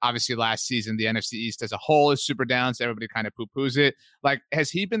weird. Obviously, last season, the NFC East as a whole is super down, so everybody kind of poo-poos it. Like, has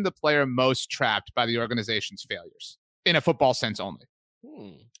he been the player most trapped by the organization's failures in a football sense only?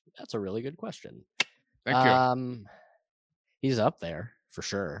 That's a really good question. Thank you. He's up there for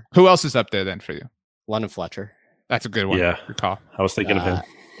sure. Who else is up there then for you? London Fletcher. That's a good one. Yeah. Good call. I was thinking of him.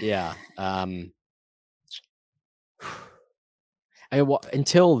 Yeah.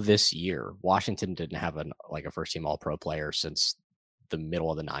 Until this year, Washington didn't have a first team All-Pro player since the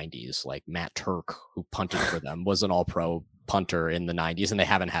middle of the 90s. Like Matt Turk, who punted for them, was an All-Pro punter in the 90s, and they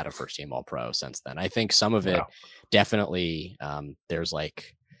haven't had a first team All-Pro since then. I think some of it definitely there's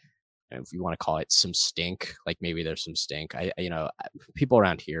like, if you want to call it some stink, like maybe there's some stink. People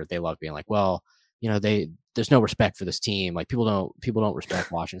around here, they love being like, well, there's no respect for this team. Like people don't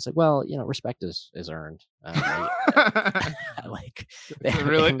respect Washington. It's like, well, respect is earned. Like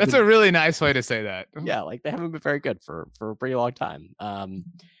that's a really nice way to say that. Yeah. Like they haven't been very good for a pretty long time.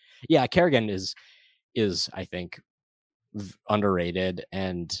 Yeah. Kerrigan is I think underrated.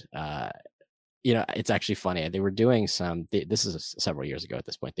 And, it's actually funny. They were doing this is several years ago at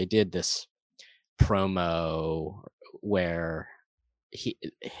this point. They did this promo where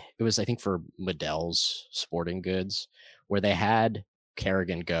it was, I think, for Modell's Sporting Goods, where they had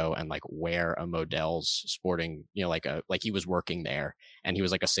Kerrigan go and like wear a Modell's sporting, like he was working there and he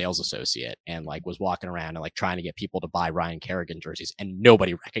was like a sales associate and like was walking around and like trying to get people to buy Ryan Kerrigan jerseys, and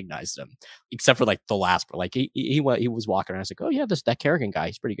nobody recognized him except for like the last, but like he was walking around. It's like, oh yeah, that Kerrigan guy,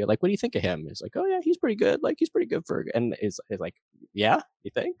 he's pretty good. Like, what do you think of him? It's like, oh yeah, he's pretty good. Like he's pretty good and it's like, yeah,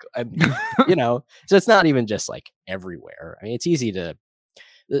 you think? So it's not even just like everywhere. I mean, it's easy to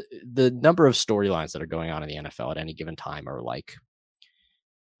the number of storylines that are going on in the NFL at any given time are like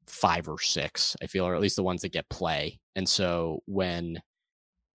 5 or 6, I feel, or at least the ones that get play. And so when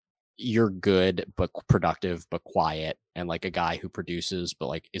you're good but productive but quiet, and like a guy who produces but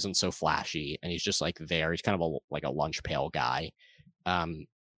like isn't so flashy, and he's just like there, he's kind of like a lunch pail guy,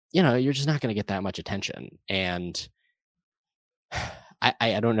 you're just not going to get that much attention. And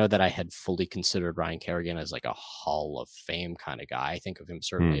I don't know that I had fully considered Ryan Kerrigan as like a Hall of Fame kind of guy. I think of him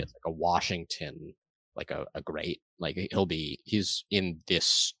certainly as like a Washington, like a great, like he's in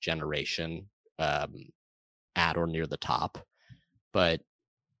this generation at or near the top. But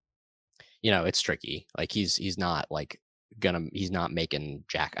it's tricky. Like he's not like he's not making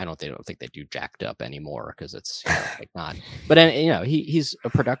I don't think they do jacked up anymore, because it's like not. But he's a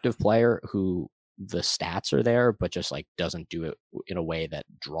productive player who the stats are there, but just like doesn't do it in a way that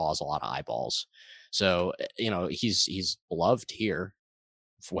draws a lot of eyeballs. So he's beloved here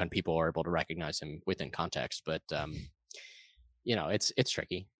when people are able to recognize him within context, but it's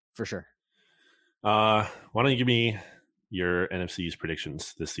tricky for sure. Why don't you give me your NFC's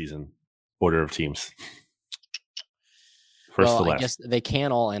predictions this season? Order of teams. First to I last. guess they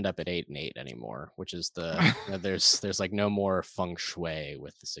can't all end up at 8-8 anymore, which is there's like no more feng shui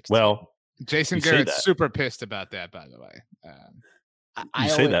with the 16. Well, Jason you say Garrett's that. super pissed about that, by the way. You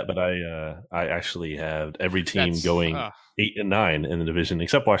say that, but I actually have every team going 8 and 9 in the division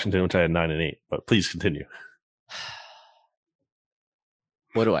except Washington, which I had 9 and 8. But please continue.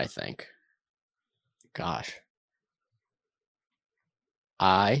 What do I think? Gosh,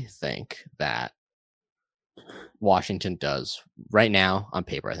 I think that Washington does right now on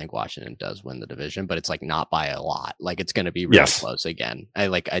paper. I think Washington does win the division, but it's like not by a lot. Like it's going to be really close again. I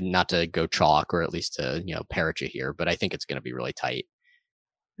not to go chalk or at least to parrot you here, but I think it's going to be really tight.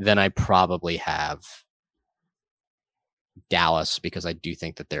 Then I probably have Dallas because I do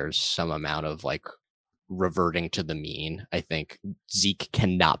think that there's some amount of like reverting to the mean. I think Zeke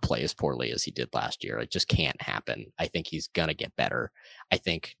cannot play as poorly as he did last year. It just can't happen. I think he's going to get better. I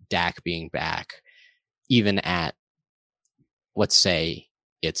think Dak being back, even at, let's say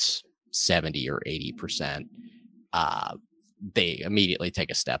it's 70 or 80%, they immediately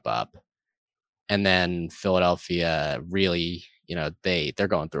take a step up. And then Philadelphia really, they're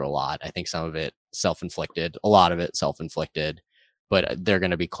going through a lot. I think some of it self-inflicted, a lot of it self-inflicted, but they're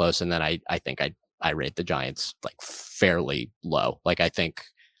going to be close. And then I think I rate the Giants like fairly low. Like I think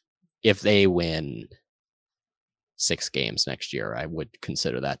if they win 6 games next year, I would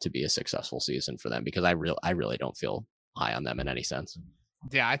consider that to be a successful season for them because I really don't feel high on them in any sense.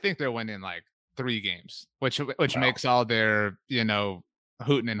 Yeah, I think they're winning like 3 games, which makes all their,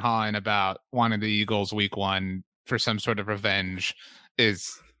 hooting and hawing about wanting the Eagles week 1 for some sort of revenge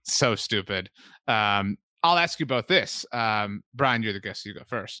is so stupid. I'll ask you both this. Bryan, you're the guest, so you go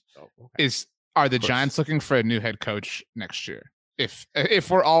first. Oh, okay. Are the Giants looking for a new head coach next year? If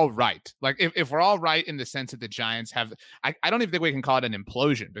we're all right, like if we're all right in the sense that the Giants have, I don't even think we can call it an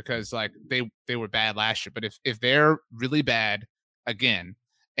implosion because like they were bad last year, but if they're really bad again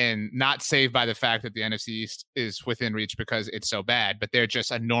and not saved by the fact that the NFC East is within reach because it's so bad, but they're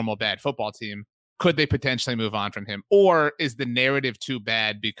just a normal bad football team, could they potentially move on from him? Or is the narrative too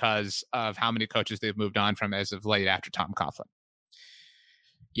bad because of how many coaches they've moved on from as of late after Tom Coughlin?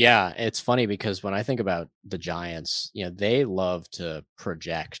 Yeah, it's funny because when I think about the Giants, they love to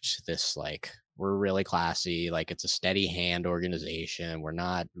project this like we're really classy, like it's a steady hand organization. We're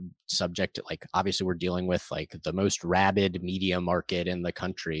not subject to like obviously we're dealing with like the most rabid media market in the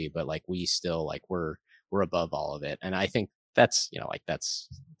country, but like we still like we're above all of it. And I think that's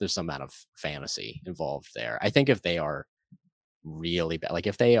there's some amount of fantasy involved there. I think if they are really bad, like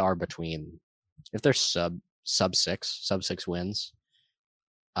if they are if they're sub 6 wins,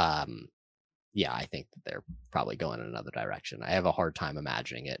 yeah, I think that they're probably going in another direction. I have a hard time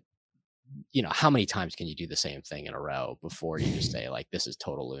imagining it. How many times can you do the same thing in a row before you just say like, this is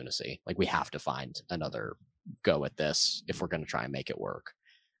total lunacy? Like we have to find another go at this if we're going to try and make it work.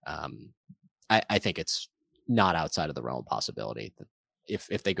 I think it's not outside of the realm of possibility that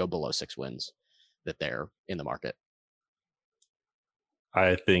if they go below 6 wins, that they're in the market.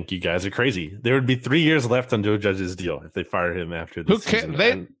 I think you guys are crazy. There would be 3 years left on Joe Judge's deal if they fire him after this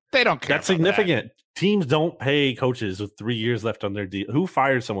season. They don't care. That's significant. Teams don't pay coaches with 3 years left on their deal. Who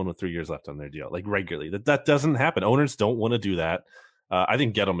fires someone with 3 years left on their deal? Like regularly. That doesn't happen. Owners don't want to do that. I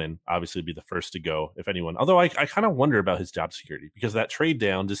think Gettleman obviously would be the first to go, if anyone. Although I kind of wonder about his job security because that trade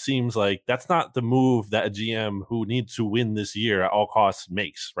down just seems like that's not the move that a GM who needs to win this year at all costs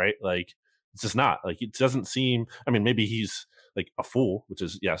makes, right? Like it's just not. Like it doesn't seem. I mean, maybe he's like a fool, which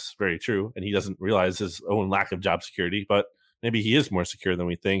is yes, very true, and he doesn't realize his own lack of job security. But maybe he is more secure than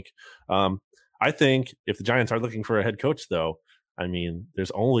we think. I think if the Giants are looking for a head coach, though, I mean,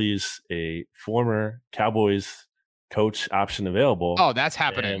 there's always a former Cowboys coach option available. Oh, that's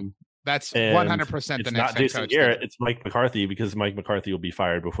happening. That's 100% the next head coach. It's not Jason Garrett, it's Mike McCarthy because Mike McCarthy will be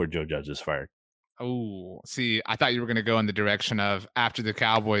fired before Joe Judge is fired. Oh, see, I thought you were going to go in the direction of after the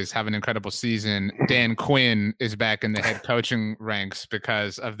Cowboys have an incredible season, Dan Quinn is back in the head coaching ranks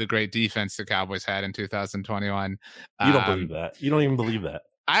because of the great defense the Cowboys had in 2021. You don't believe that. You don't even believe that.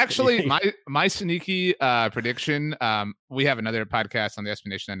 I actually, my sneaky prediction, we have another podcast on the SB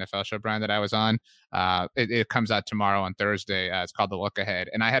Nation NFL show, Bryan, that I was on. It comes out tomorrow on Thursday. It's called The Look Ahead.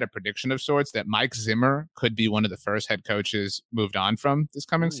 And I had a prediction of sorts that Mike Zimmer could be one of the first head coaches moved on from this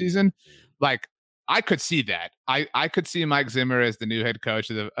coming season. Like, I could see that. I could see Mike Zimmer as the new head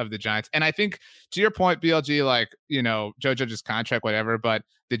coach of the Giants. And I think to your point, BLG, like, Joe Judge's contract, whatever, but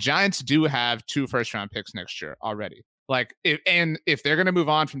the Giants do have 2 first-round picks next year already. Like, if they're going to move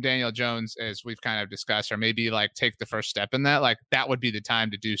on from Daniel Jones, as we've kind of discussed, or maybe like take the first step in that, like that would be the time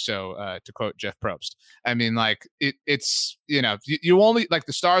to do so, to quote Jeff Probst. I mean, like it's, you only, like,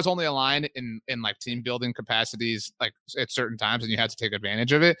 the stars only align in like team building capacities, like at certain times, and you have to take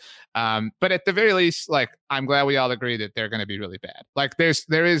advantage of it. But at the very least, like, I'm glad we all agree that they're going to be really bad. Like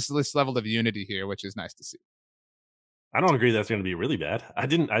there is this level of unity here, which is nice to see. I don't agree that's going to be really bad. I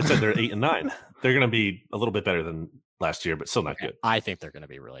said they're 8 and 9. They're going to be a little bit better than last year, but still not good. I think they're going to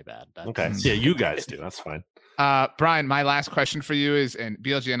be really bad. Okay. Yeah, you guys do. That's fine. Bryan, my last question for you is, and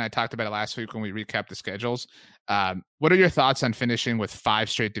BLG and I talked about it last week when we recapped the schedules. What are your thoughts on finishing with 5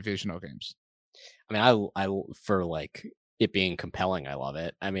 straight divisional games? I mean, I for like it being compelling, I love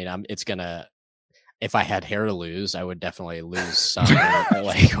it. I mean, it's gonna. If I had hair to lose, I would definitely lose some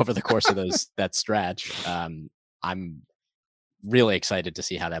like over the course of that stretch. I'm really excited to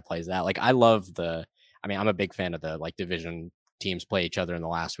see how that plays out. Like, I'm a big fan of the like division teams play each other in the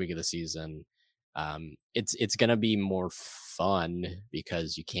last week of the season. It's going to be more fun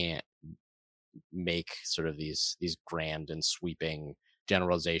because you can't make sort of these grand and sweeping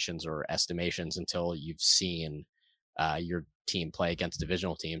generalizations or estimations until you've seen your team play against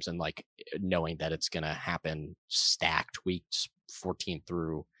divisional teams, and like knowing that it's going to happen stacked weeks 14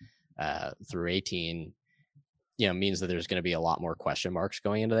 through 18, means that there's going to be a lot more question marks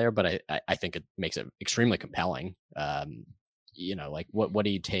going into there. But I think it makes it extremely compelling. Like what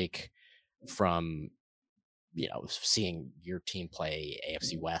do you take from, seeing your team play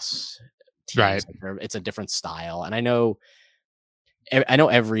AFC West teams? Right. It's a different style. And I know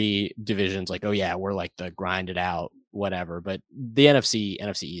every division's like, oh yeah, we're like the grind it out, whatever. But the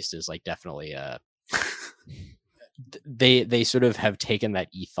NFC East is like definitely they sort of have taken that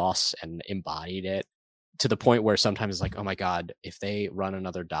ethos and embodied it to the point where sometimes it's like, oh my God, if they run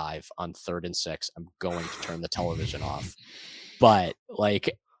another dive on 3rd and 6, I'm going to turn the television off. But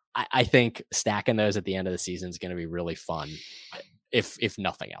like, I think stacking those at the end of the season is going to be really fun, if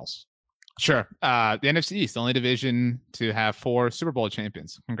nothing else. Sure. The NFC East, the only division to have 4 Super Bowl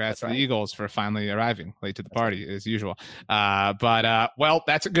champions. Congrats to the Eagles for finally arriving late to the party, as usual. Well,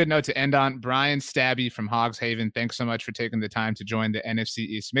 that's a good note to end on. Bryan Stabbe from Hogs Haven, thanks so much for taking the time to join the NFC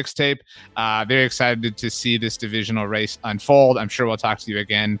East Mixtape. Very excited to see this divisional race unfold. I'm sure we'll talk to you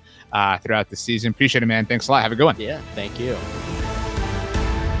again throughout the season. Appreciate it, man. Thanks a lot. Have a good one. Yeah, thank you.